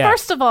 Yeah.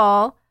 First of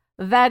all,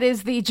 that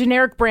is the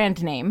generic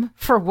brand name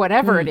for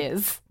whatever it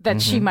is that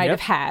she might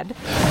have had.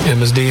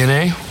 Emma's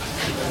DNA,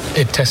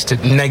 it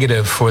tested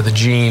negative for the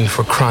gene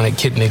for chronic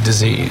kidney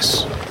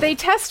disease. They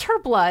test her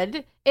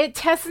blood. It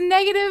tests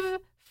negative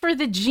for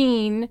the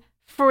gene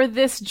for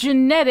this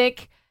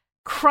genetic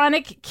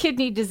chronic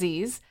kidney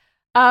disease.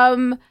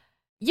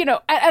 You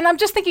know, and I'm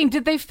just thinking,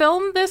 did they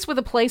film this with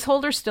a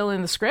placeholder still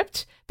in the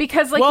script?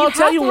 Because, like, you have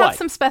to have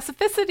some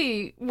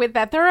specificity with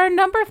that. There are a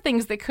number of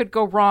things that could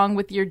go wrong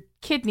with your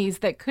kidneys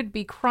that could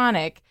be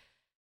chronic.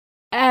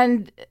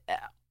 And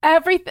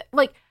everything,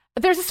 like,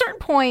 there's a certain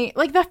point,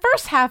 like, the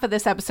first half of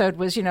this episode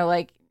was, you know,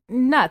 like,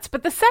 nuts.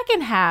 But the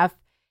second half,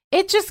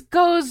 it just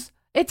goes,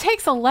 it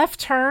takes a left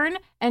turn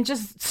and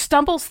just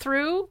stumbles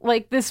through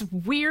like this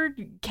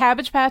weird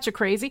Cabbage Patch of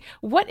crazy.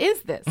 What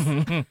is this?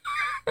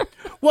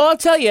 Well, I'll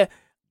tell you,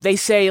 they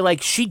say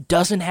like she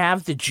doesn't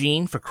have the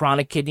gene for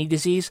chronic kidney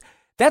disease.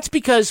 That's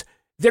because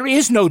there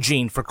is no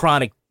gene for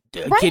chronic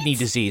kidney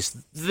disease.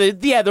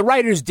 The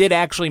writers did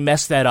actually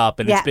mess that up,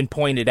 and it's been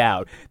pointed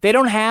out. They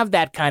don't have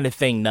that kind of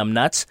thing,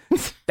 numbnuts.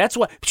 That's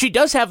what she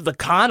does have, the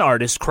con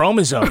artist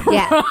chromosome.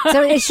 Yeah.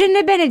 So it shouldn't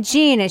have been a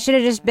gene. It should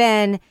have just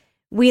been,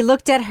 we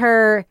looked at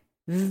her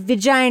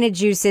vagina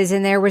juices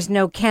and there was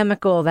no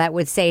chemical that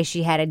would say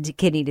she had a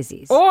kidney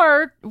disease.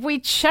 Or we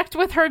checked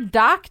with her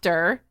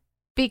doctor,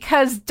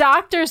 because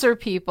doctors are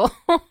people.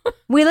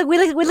 we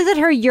looked at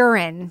her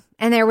urine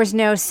and there was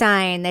no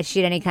sign that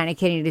she had any kind of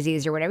kidney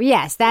disease or whatever.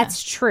 Yes,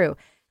 that's true.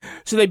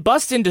 So they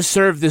bust in to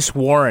serve this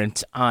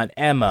warrant on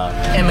Emma.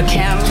 Emma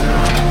Kemp,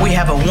 we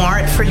have a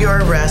warrant for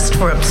your arrest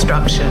for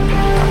obstruction.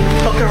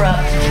 Hook her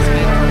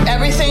up.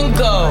 Everything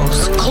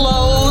goes.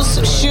 Clothes,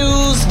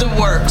 shoes, the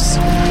works.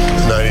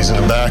 90's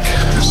in the back,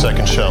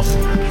 second shelf.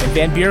 And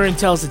Van Buren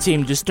tells the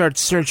team to start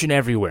searching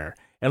everywhere.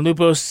 And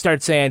Lupo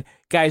starts saying,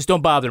 guys,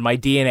 don't bother. My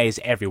DNA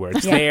is everywhere.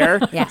 It's there.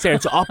 It's there.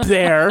 It's up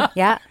there.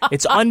 Yeah.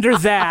 It's under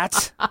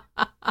that.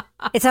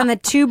 It's on the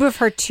tube of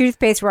her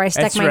toothpaste where I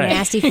stuck my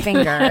nasty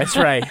finger. That's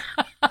right.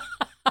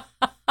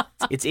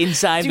 It's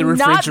inside the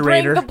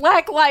refrigerator. Do not bring the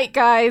black light,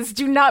 guys.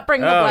 Do not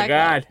bring the black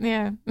light.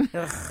 Yeah.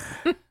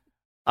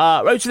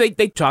 Right. So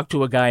they talk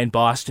to a guy in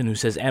Boston who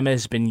says Emma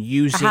has been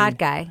using a hot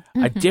guy,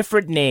 a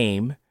different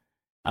name,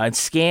 and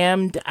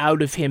scammed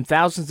out of him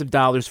thousands of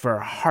dollars for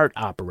a heart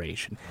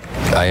operation.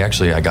 I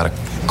got a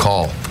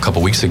call a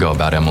couple weeks ago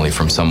about Emily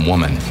from some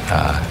woman.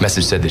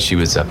 Message said that she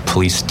was a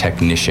police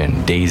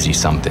technician, Daisy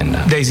something.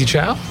 Daisy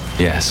Chow?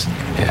 Yes.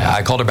 Yeah,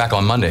 I called her back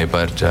on Monday,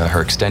 but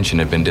her extension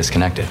had been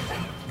disconnected.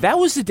 That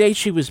was the day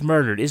she was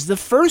murdered. Is the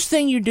first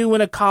thing you do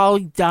when a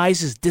colleague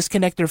dies is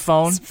disconnect their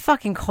phone? It's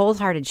fucking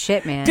cold-hearted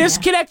shit, man.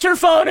 Disconnect her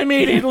phone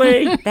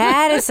immediately.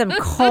 That is some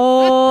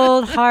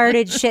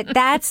cold-hearted shit.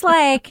 That's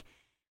like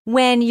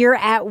when you're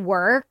at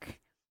work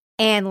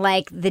and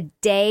like the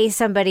day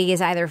somebody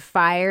is either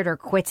fired or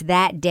quits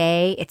that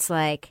day, it's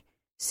like,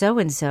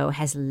 so-and-so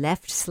has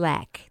left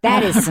Slack.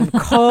 That is some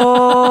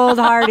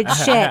cold-hearted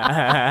shit.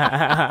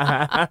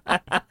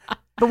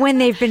 But when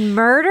they've been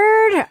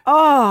murdered,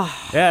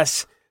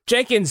 Yes.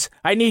 Jenkins,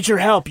 I need your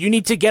help. You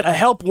need to get a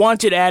help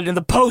wanted ad in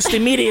the Post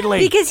immediately.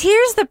 Because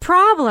here's the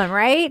problem,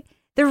 right?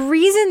 The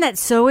reason that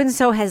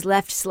so-and-so has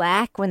left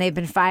Slack when they've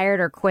been fired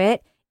or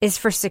quit is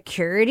for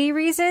security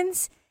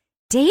reasons.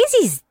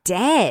 Daisy's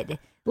dead.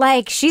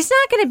 Like, she's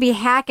not going to be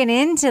hacking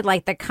into,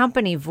 like, the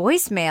company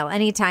voicemail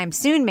anytime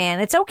soon, man.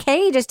 It's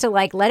okay just to,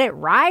 like, let it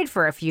ride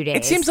for a few days.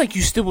 It seems like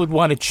you still would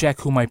want to check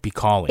who might be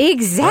calling.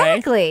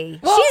 Exactly.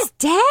 Right? Well, she's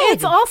dead.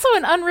 It's also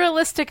an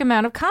unrealistic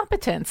amount of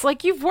competence.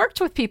 Like, you've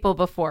worked with people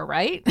before,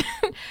 right?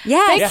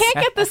 Yeah. They can't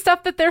get the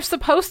stuff that they're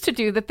supposed to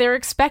do, that they're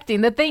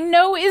expecting, that they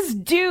know is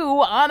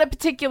due on a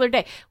particular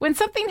day. When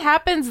something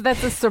happens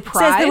that's a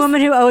surprise. Says the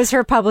woman who owes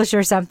her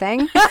publisher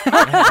something.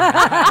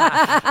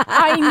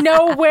 I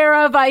know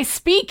whereof I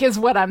speak is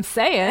what I'm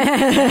saying.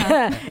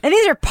 And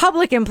these are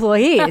public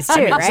employees,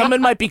 too, right?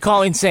 Someone might be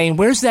calling saying,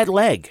 where's that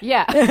leg?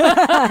 Yeah.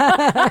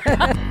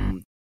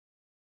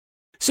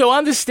 So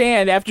on the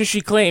stand, after she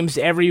claims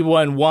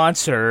everyone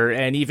wants her,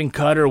 and even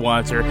Cutter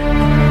wants her.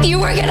 You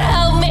were gonna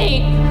help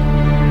me.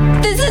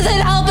 This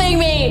isn't helping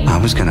me. I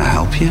was gonna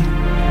help you?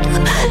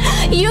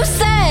 You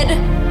said.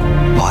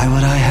 Why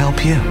would I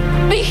help you?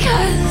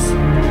 Because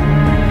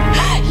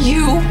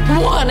you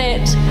want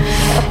it.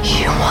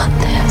 You want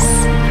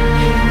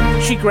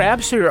this. She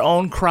grabs her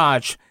own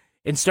crotch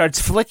and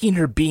starts flicking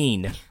her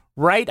bean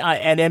right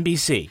at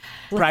NBC.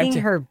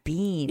 Flicking her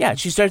bean. Yeah,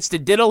 she starts to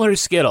diddle her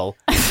skittle.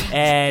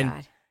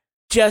 And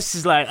just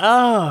is like,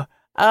 oh.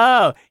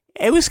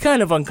 It was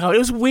kind of uncomfortable. It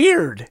was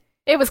weird.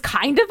 It was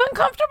kind of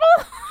uncomfortable?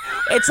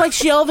 It's like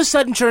she all of a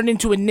sudden turned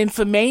into a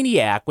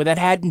nymphomaniac when that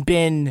hadn't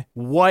been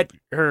what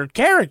her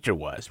character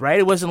was, right?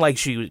 It wasn't like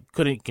she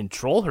couldn't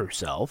control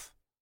herself.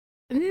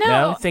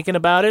 No. Thinking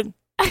about it?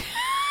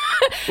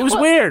 It was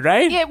weird,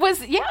 right? It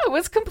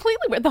was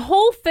completely weird. The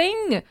whole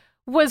thing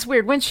was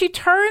weird. When she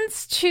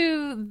turns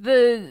to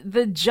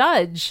the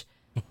judge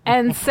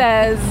and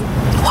says,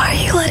 "Why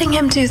are you letting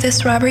him do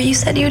this, Robert? You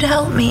said you'd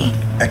help me."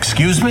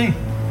 Excuse me?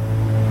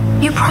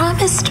 You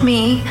promised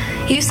me.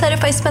 You said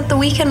if I spent the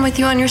weekend with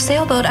you on your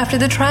sailboat after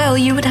the trial,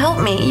 you would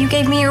help me. You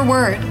gave me your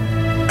word.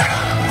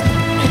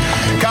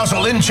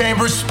 Counsel Lynn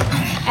Chambers.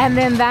 And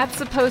then that's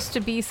supposed to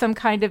be some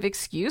kind of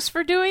excuse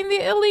for doing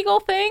the illegal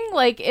thing?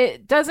 Like,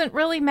 it doesn't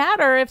really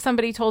matter if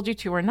somebody told you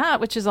to or not,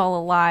 which is all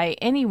a lie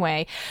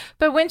anyway.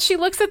 But when she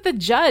looks at the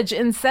judge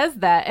and says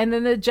that, and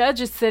then the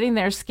judge is sitting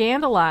there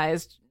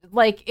scandalized,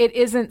 like it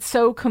isn't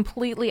so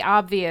completely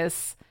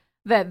obvious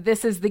that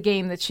this is the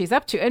game that she's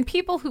up to. And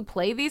people who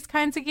play these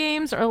kinds of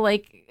games are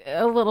like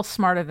a little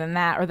smarter than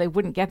that, or they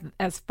wouldn't get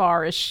as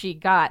far as she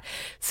got.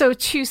 So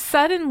to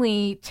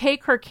suddenly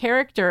take her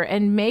character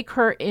and make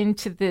her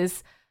into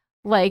this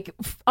like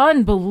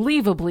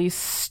unbelievably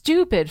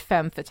stupid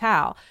femme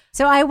fatale.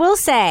 So I will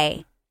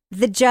say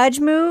The judge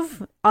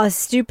move, as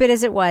stupid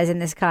as it was in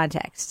this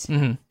context,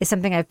 is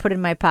something I've put in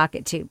my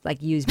pocket to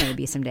like use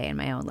maybe someday in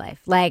my own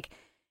life. Like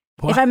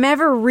if I'm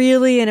ever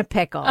really in a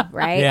pickle,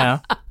 right? Yeah.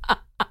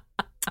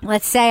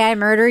 Let's say I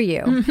murder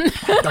you.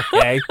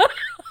 Okay.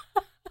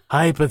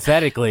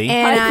 Hypothetically.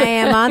 And I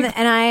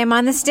am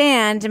on the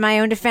stand in my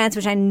own defense,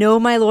 which I know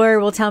my lawyer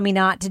will tell me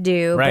not to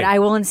do, Right. but I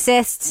will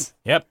insist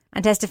Yep.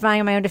 on testifying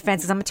in my own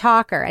defense because I'm a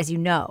talker, as you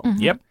know.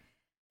 Yep.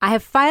 I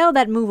have filed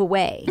that move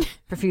away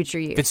for future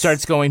use. If it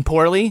starts going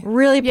poorly,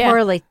 really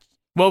poorly.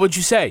 what would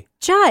you say?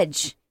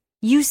 Judge,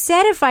 you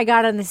said if I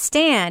got on the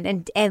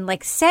stand and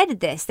like said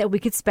this, that we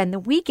could spend the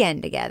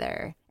weekend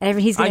together. And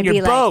he's going On to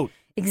your be boat. like,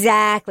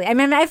 exactly. I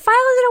mean, I filed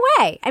it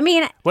away. I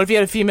mean, What if you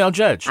had a female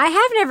judge? I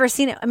have never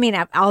seen it. I mean,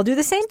 I'll do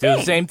the same Do thing.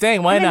 the same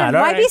thing. Why I mean, not?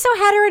 Why All be right. so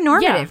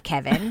heteronormative, Yeah.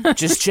 Kevin?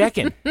 Just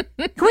checking. Can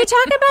we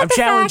talk about I'm the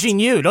challenging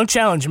you. Don't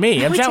challenge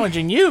me. I'm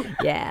challenging you.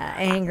 Yeah,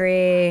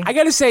 angry. I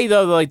got to say,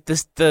 though, like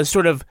the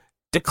sort of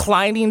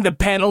declining the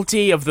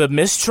penalty of the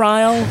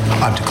mistrial.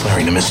 I'm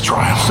declaring a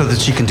mistrial. So that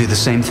she can do the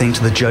same thing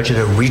to the judge at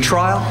a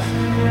retrial?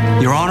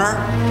 Your Honor,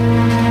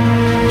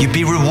 you'd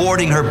be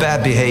rewarding her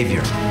bad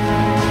behavior.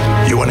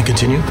 You want to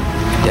continue?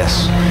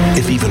 Yes.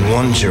 If even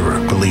one juror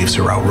believes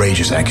her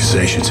outrageous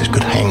accusations, it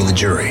could hang the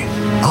jury.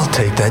 I'll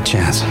take that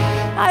chance.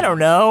 I don't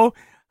know.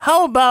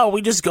 How about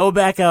we just go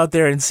back out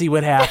there and see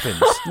what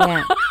happens?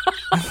 Yeah.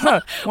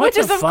 Which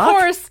is, the of fuck?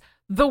 course,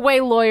 the way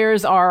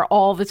lawyers are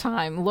all the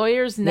time.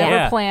 Lawyers never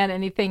Yeah. plan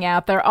anything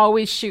out. They're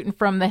always shooting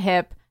from the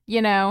hip,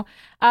 you know?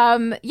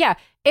 Yeah,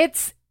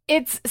 it's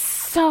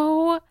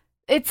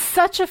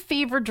such a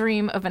fever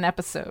dream of an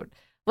episode.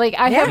 Like,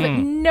 I have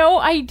no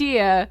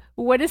idea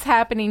what is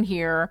happening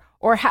here,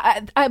 or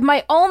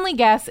my only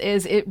guess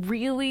is it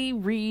really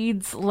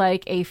reads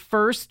like a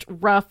first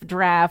rough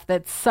draft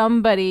that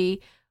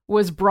somebody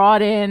was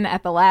brought in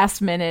at the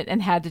last minute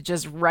and had to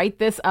just write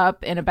this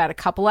up in about a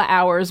couple of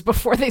hours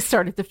before they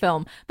started to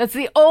film. That's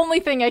the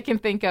only thing I can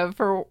think of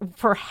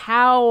for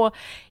how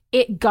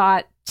it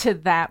got to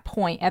that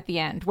point at the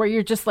end, where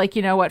you're just like,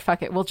 you know what,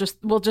 fuck it, we'll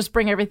just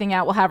bring everything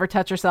out. We'll have her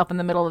touch herself in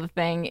the middle of the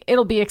thing.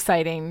 It'll be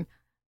exciting,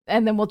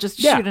 and then we'll just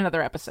shoot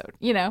another episode.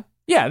 You know?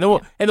 Yeah, and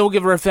then we'll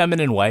give her a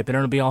feminine wipe, and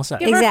it'll be all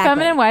set. Give her a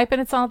feminine wipe, and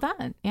it's all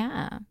done.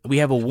 Yeah. We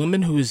have a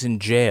woman who's in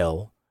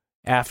jail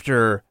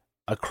after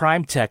a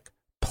crime tech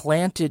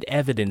planted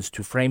evidence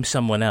to frame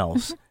someone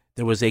else.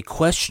 There was a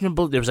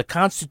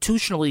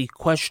constitutionally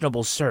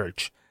questionable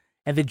search,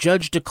 and the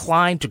judge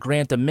declined to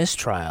grant a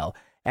mistrial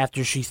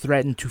after she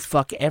threatened to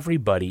fuck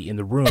everybody in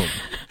the room.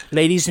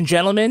 Ladies and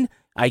gentlemen,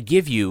 I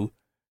give you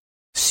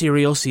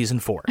Serial Season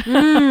 4.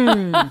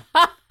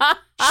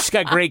 She's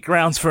got great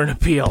grounds for an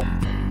appeal.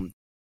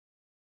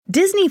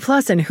 Disney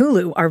Plus and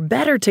Hulu are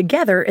better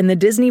together in the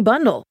Disney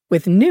Bundle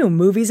with new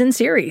movies and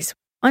series.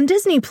 On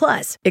Disney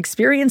Plus,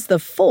 experience the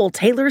full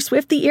Taylor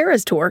Swift The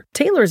Eras Tour,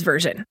 Taylor's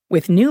version,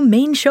 with new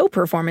main show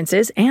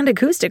performances and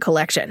acoustic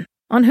collection.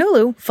 On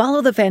Hulu,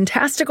 follow the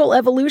fantastical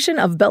evolution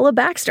of Bella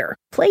Baxter,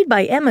 played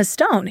by Emma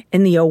Stone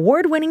in the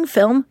award-winning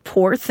film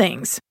Poor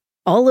Things.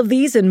 All of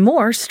these and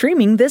more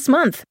streaming this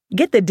month.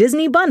 Get the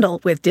Disney Bundle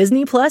with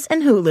Disney Plus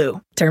and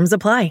Hulu. Terms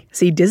apply.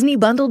 See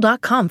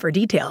DisneyBundle.com for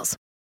details.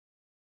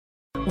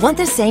 Want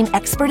the same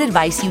expert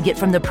advice you get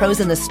from the pros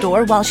in the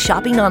store while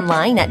shopping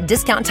online at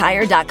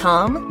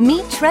DiscountTire.com?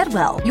 Meet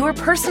Treadwell, your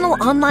personal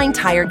online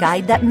tire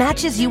guide that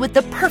matches you with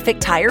the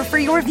perfect tire for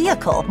your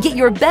vehicle. Get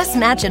your best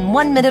match in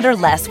 1 minute or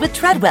less with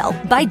Treadwell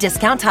by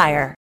Discount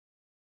Tire.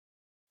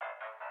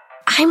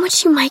 I'm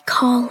what you might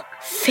call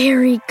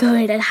very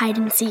good at hide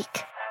and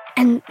seek.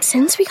 And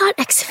since we got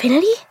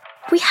Xfinity,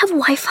 we have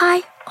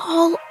Wi-Fi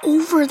all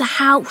over the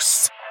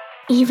house,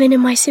 even in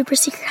my super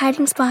secret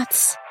hiding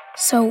spots.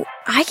 So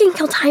I can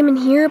kill time in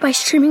here by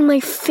streaming my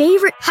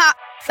favorite... Ha!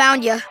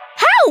 Found you.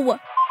 How?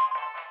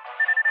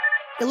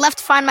 You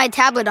left Find My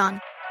tablet on.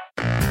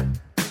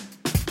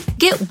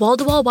 Get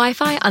wall-to-wall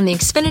Wi-Fi on the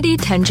Xfinity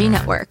 10G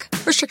network.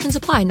 Restrictions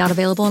apply. Not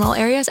available in all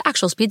areas.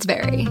 Actual speeds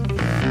vary.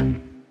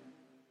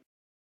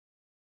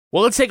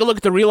 Well, let's take a look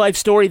at the real-life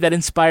story that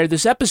inspired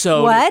this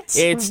episode. What?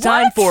 It's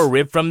time for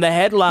Rip from the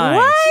Headlines.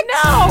 What?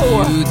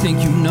 No! You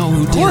think you know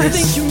who did it.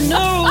 You think you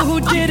know who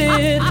did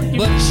it.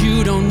 But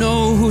you don't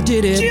know who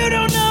did it. You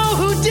don't know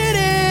who did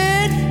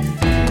it.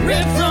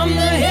 Rip from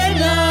the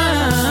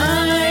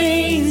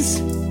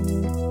Headlines.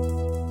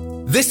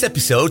 This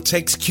episode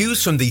takes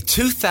cues from the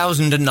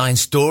 2009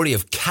 story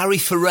of Carrie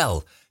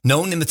Farrell,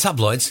 known in the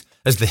tabloids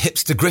as the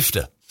hipster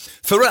grifter.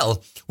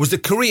 Farrell was a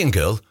Korean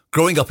girl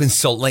growing up in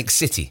Salt Lake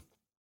City.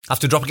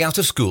 After dropping out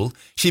of school,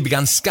 she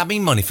began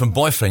scamming money from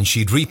boyfriends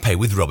she'd repay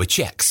with rubber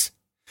checks.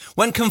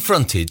 When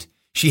confronted,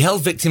 she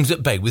held victims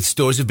at bay with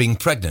stories of being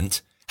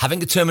pregnant,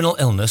 having a terminal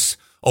illness,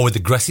 or with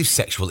aggressive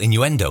sexual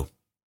innuendo.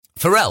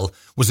 Farrell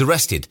was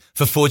arrested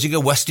for forging a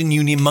Western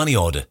Union money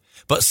order,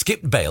 but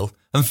skipped bail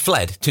and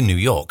fled to New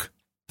York.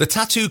 The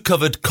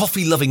tattoo-covered,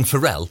 coffee-loving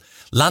Farrell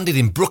landed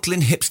in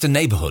Brooklyn hipster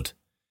neighborhood.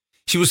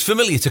 She was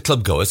familiar to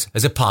clubgoers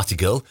as a party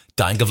girl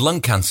dying of lung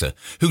cancer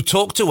who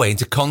talked her way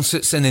into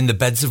concerts and in the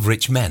beds of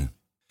rich men.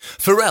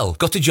 Farrell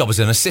got a job as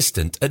an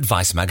assistant at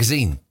Vice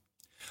magazine.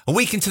 A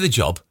week into the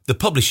job, the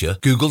publisher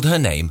Googled her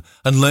name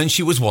and learned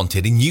she was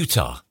wanted in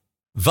Utah.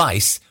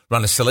 Vice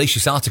ran a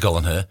salacious article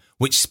on her,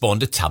 which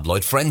spawned a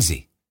tabloid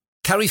frenzy.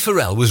 Carrie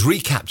Farrell was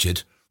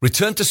recaptured,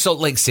 returned to Salt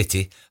Lake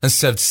City, and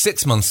served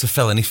 6 months of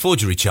felony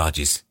forgery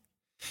charges.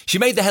 She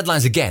made the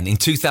headlines again in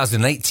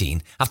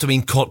 2018 after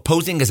being caught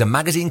posing as a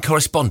magazine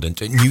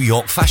correspondent at New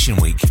York Fashion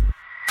Week.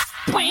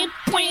 By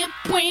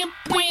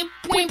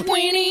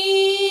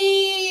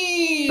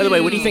the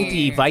way, what do you think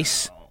the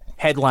Vice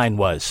headline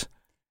was?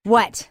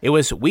 What? It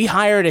was, we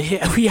hired a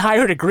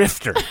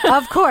grifter.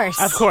 Of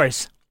course. Of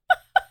course.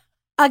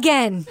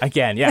 Again,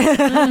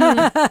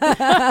 yeah.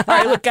 All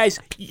right, look, guys,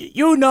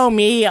 you know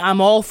me.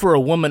 I'm all for a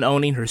woman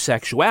owning her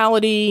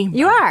sexuality.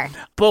 You are.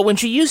 But when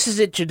she uses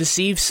it to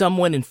deceive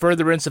someone in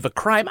furtherance of a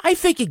crime, I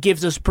think it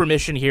gives us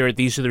permission here at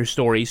These Other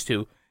Stories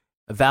to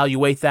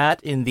evaluate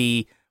that in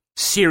the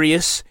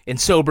serious and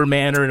sober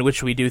manner in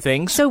which we do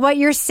things. So what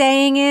you're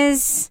saying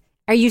is,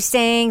 are you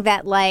saying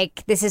that,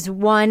 like, this is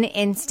one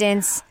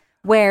instance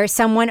where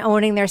someone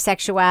owning their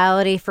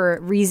sexuality for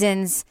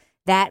reasons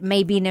that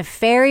may be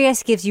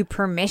nefarious gives you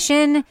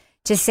permission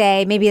to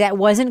say maybe that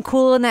wasn't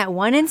cool in that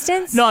one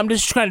instance? No, I'm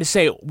just trying to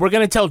say we're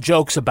going to tell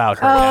jokes about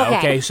her now,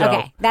 okay? So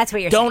okay, that's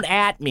what you're saying. Don't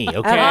at me,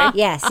 okay?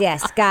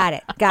 Yes, got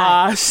it.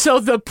 So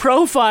the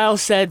profile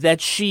said that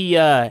she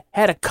had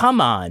a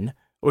come on,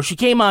 or she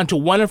came on to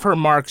one of her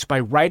marks by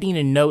writing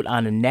a note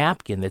on a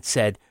napkin that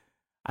said,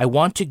 "I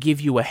want to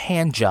give you a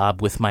hand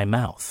job with my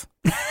mouth."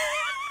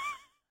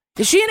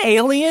 Is she an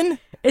alien?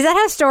 Is that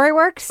how story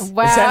works?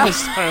 Wow. Is that how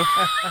story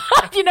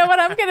You know what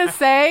I'm going to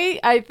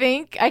say? I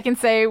think I can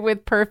say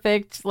with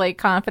perfect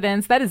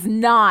confidence, that is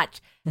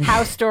not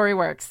how story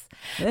works.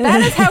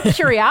 That is how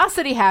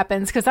curiosity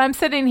happens, because I'm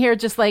sitting here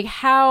just like,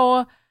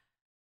 how...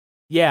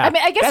 Yeah, I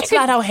mean, I guess that's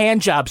not how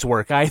hand jobs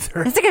work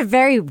either. It's like a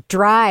very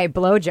dry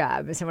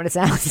blowjob, is what it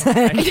sounds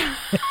like.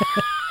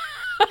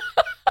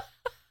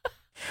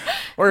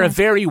 Or a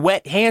very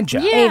wet hand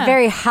job. Yeah. A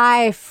very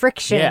high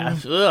friction. Yeah.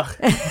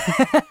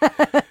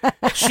 Ugh.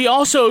 She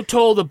also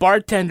told the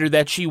bartender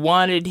that she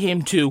wanted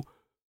him to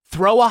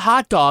throw a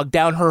hot dog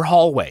down her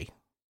hallway.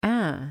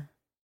 Ah.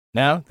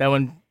 No? That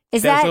one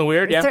is that something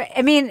weird? Yeah.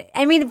 I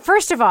mean,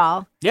 first of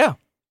all, yeah,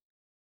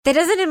 that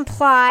doesn't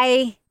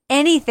imply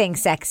anything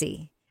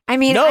sexy. I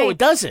mean, no, it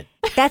doesn't.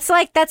 That's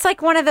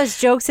like one of those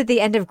jokes at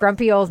the end of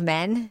Grumpy Old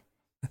Men.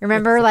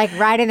 Remember, like,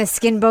 riding a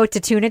skin boat to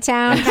Tuna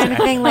Town kind of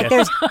thing? Like,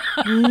 there's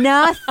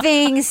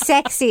nothing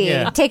sexy.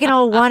 Yeah. Taking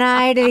old one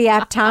eye to the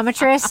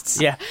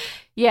optometrist. Yeah.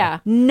 Yeah.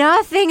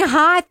 Nothing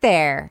hot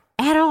there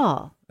at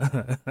all.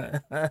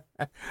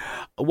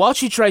 While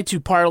she tried to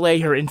parlay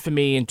her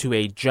infamy into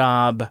a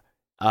job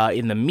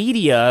in the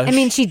media... I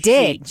mean, she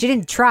did. She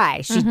didn't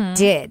try. She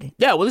did.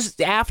 Yeah, well, this is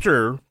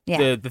after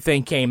the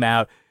thing came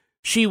out.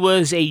 She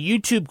was a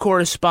YouTube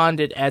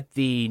correspondent at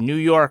the New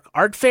York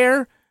Art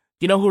Fair.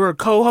 You know who her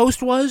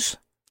co-host was?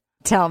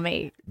 Tell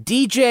me.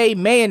 DJ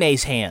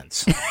Mayonnaise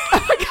Hands.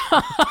 Oh, my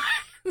God.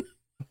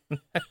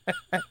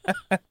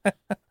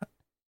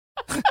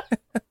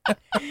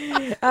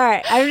 All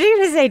right. I'm just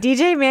going to say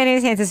DJ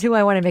Mayonnaise Hands is who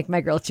I want to make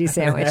my grilled cheese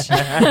sandwich.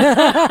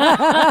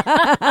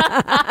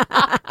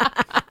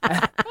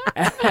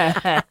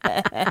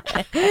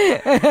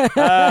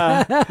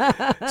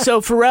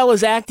 So Farrell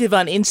is active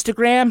on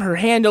Instagram. Her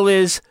handle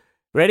is,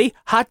 ready?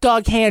 Hot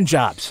Dog Hand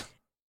Jobs.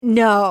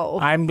 No.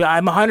 I'm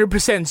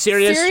 100%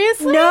 serious.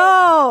 Seriously?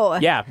 No.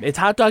 Yeah, it's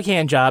Hot Dog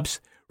Hand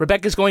Jobs.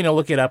 Rebecca's going to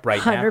look it up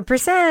right now.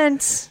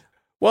 100%.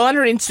 Well, on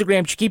her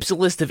Instagram, she keeps a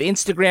list of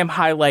Instagram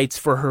highlights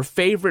for her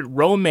favorite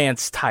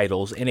romance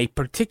titles in a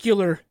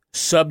particular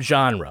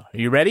subgenre. Are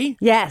you ready?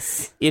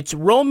 Yes. It's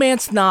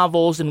romance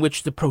novels in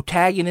which the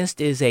protagonist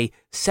is a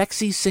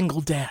sexy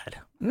single dad.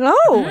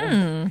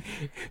 Oh.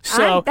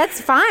 So that's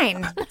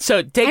fine.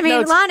 So take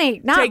notes.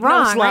 Lonnie, not take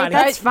wrong, notes, right? Lonnie.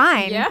 That's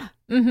fine. Yeah.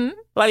 Mm-hmm.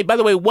 Lonnie, by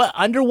the way,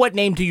 under what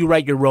name do you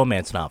write your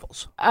romance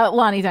novels?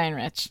 Lonnie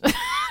Dinrich.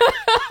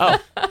 Oh.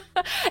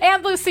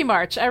 And Lucy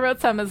March. I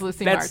wrote some as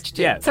Lucy March,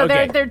 too. Yeah, so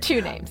okay. they're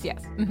two names,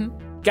 yes.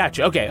 Mm-hmm.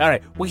 Gotcha. Okay, all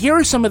right. Well, here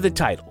are some of the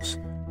titles.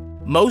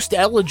 Most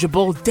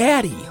Eligible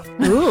Daddy.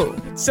 Ooh.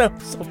 so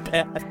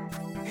bad.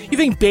 You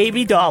think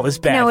Baby Doll is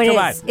bad? No, it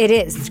Come is. on. It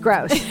is. It's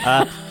gross.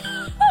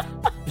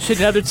 Should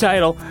another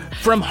title.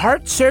 From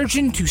Heart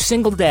Surgeon to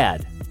Single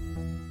Dad.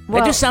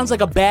 That just sounds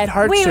like a bad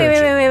heart surgeon.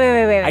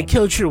 Wait. I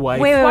killed your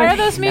wife. Wait. Why are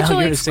those Now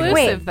mutually you're a single-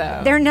 exclusive,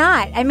 though? They're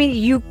not. I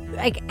mean,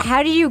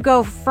 how do you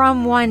go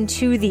from one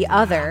to the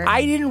other?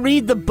 I didn't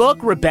read the book,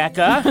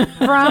 Rebecca.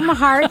 From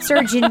heart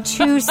surgeon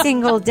to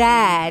single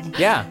dad.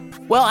 Yeah.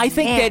 Well, I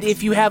think that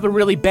if you have a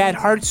really bad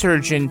heart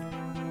surgeon,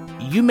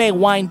 you may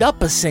wind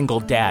up a single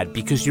dad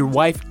because your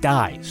wife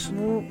dies.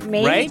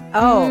 Maybe. Right?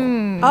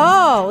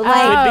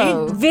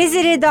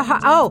 Visited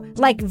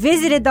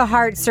the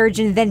heart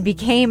surgeon, then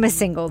became a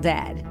single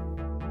dad.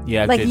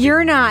 Yeah. Like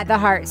you're not the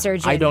heart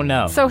surgeon. I don't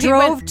know. So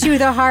drove to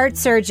the heart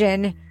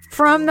surgeon,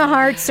 from the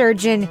heart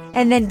surgeon,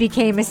 and then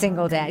became a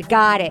single dad.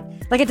 Got it.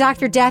 Like a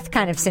Dr. Death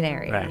kind of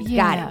scenario. Right.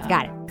 Got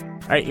it.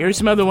 All right, here's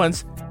some other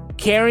ones.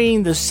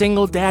 carrying the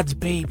single dad's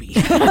baby.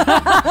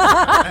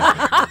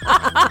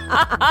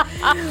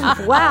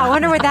 Wow, I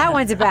wonder what that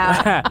one's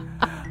about.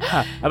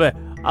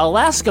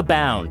 Alaska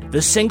Bound,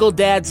 the single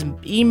dad's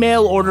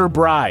email order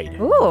bride.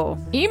 Ooh.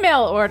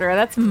 Email order,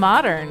 that's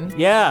modern.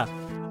 Yeah.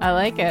 I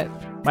like it.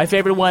 My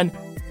favorite one,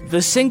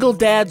 the single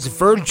dad's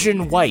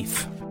virgin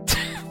wife.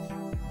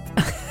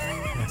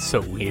 That's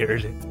so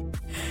weird.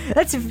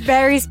 That's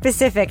very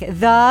specific.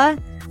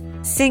 The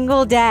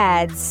single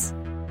dad's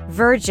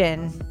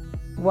virgin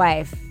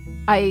wife.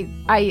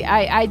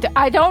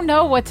 I don't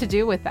know what to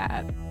do with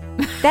that.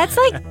 That's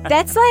like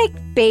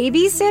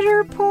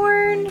babysitter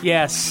porn.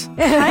 Yes.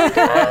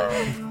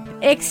 Kinda.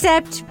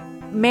 Except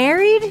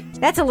married?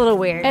 That's a little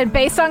weird. And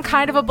based on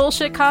kind of a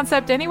bullshit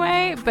concept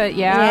anyway, but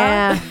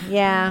yeah.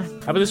 Yeah.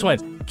 How about this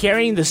one?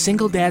 Carrying the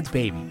single dad's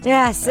baby.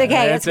 Yes.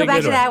 Okay, let's go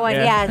back to that one.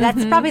 Yeah,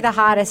 that's probably the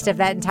hottest of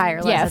that entire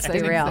list. Yes,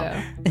 let's be real. So.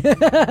 All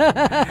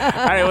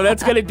right, well,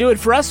 that's going to do it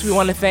for us. We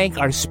want to thank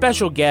our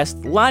special guest,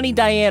 Lonnie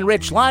Diane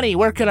Rich. Lonnie,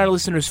 where can our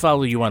listeners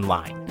follow you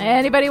online?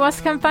 Anybody wants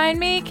to come find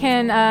me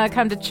can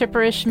come to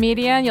Chipperish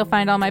Media, and you'll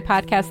find all my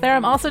podcasts there.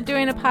 I'm also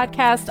doing a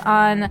podcast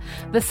on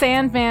the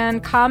Sandman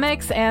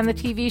comics and the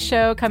TV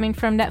show coming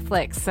from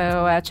Netflix.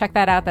 So check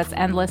that out. That's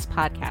Endless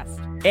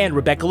Podcast. And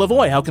Rebecca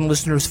Lavoie, how can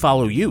listeners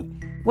follow you?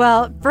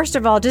 Well, first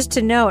of all, just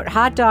to note,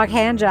 Hot Dog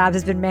Handjobs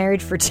has been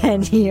married for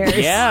 10 years.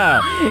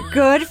 Yeah.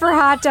 Good for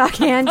Hot Dog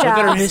Handjobs. Look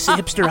at her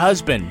hipster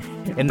husband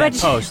in that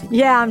post.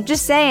 Yeah, I'm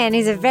just saying,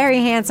 he's a very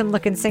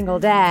handsome-looking single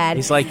dad.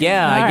 He's like,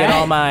 I get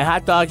all my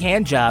hot dog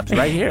hand jobs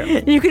right here.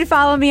 You can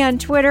follow me on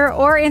Twitter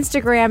or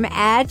Instagram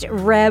at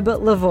Reb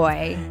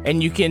Lavoie.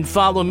 And you can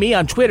follow me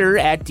on Twitter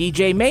at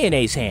DJ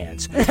Mayonnaise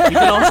Hands. You can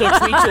also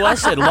tweet to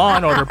us at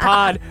Law & Order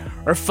Pod,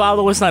 or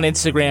follow us on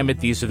Instagram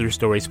at These Are Their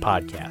Stories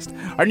Podcast.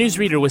 Our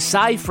newsreader was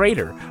Cy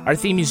Frater. Our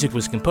theme music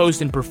was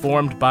composed and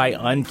performed by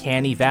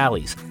Uncanny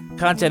Valleys.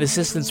 Content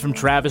assistance from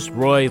Travis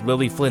Roy.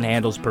 Lily Flynn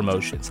handles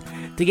promotions.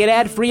 To get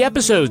ad-free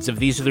episodes of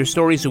These Are Their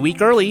Stories a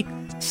week early,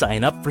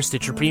 sign up for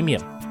Stitcher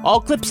Premium. All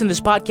clips in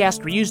this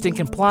podcast were used in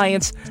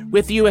compliance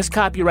with the U.S.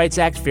 Copyrights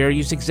Act fair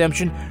use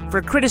exemption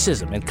for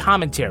criticism and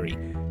commentary.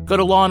 Go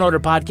to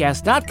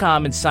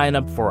lawandorderpodcast.com and sign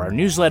up for our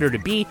newsletter to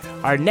be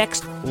our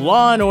next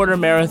Law & Order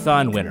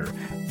Marathon winner.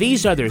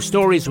 These Are Their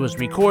Stories was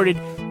recorded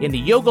in the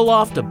Yoga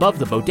Loft above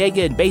the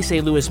Bodega in Bay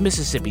St. Louis,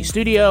 Mississippi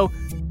studio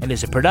and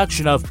is a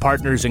production of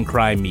Partners in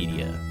Crime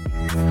Media.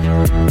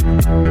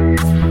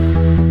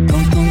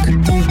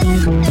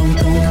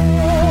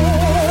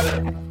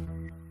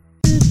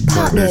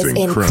 Partners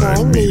in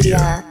Crime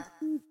Media.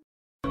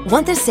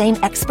 Want the same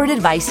expert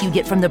advice you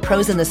get from the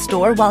pros in the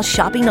store while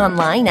shopping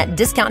online at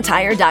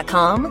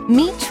DiscountTire.com?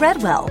 Meet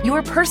Treadwell,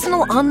 your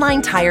personal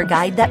online tire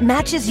guide that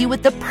matches you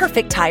with the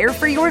perfect tire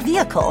for your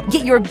vehicle.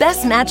 Get your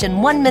best match in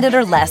 1 minute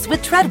or less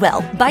with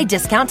Treadwell by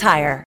Discount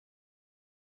Tire.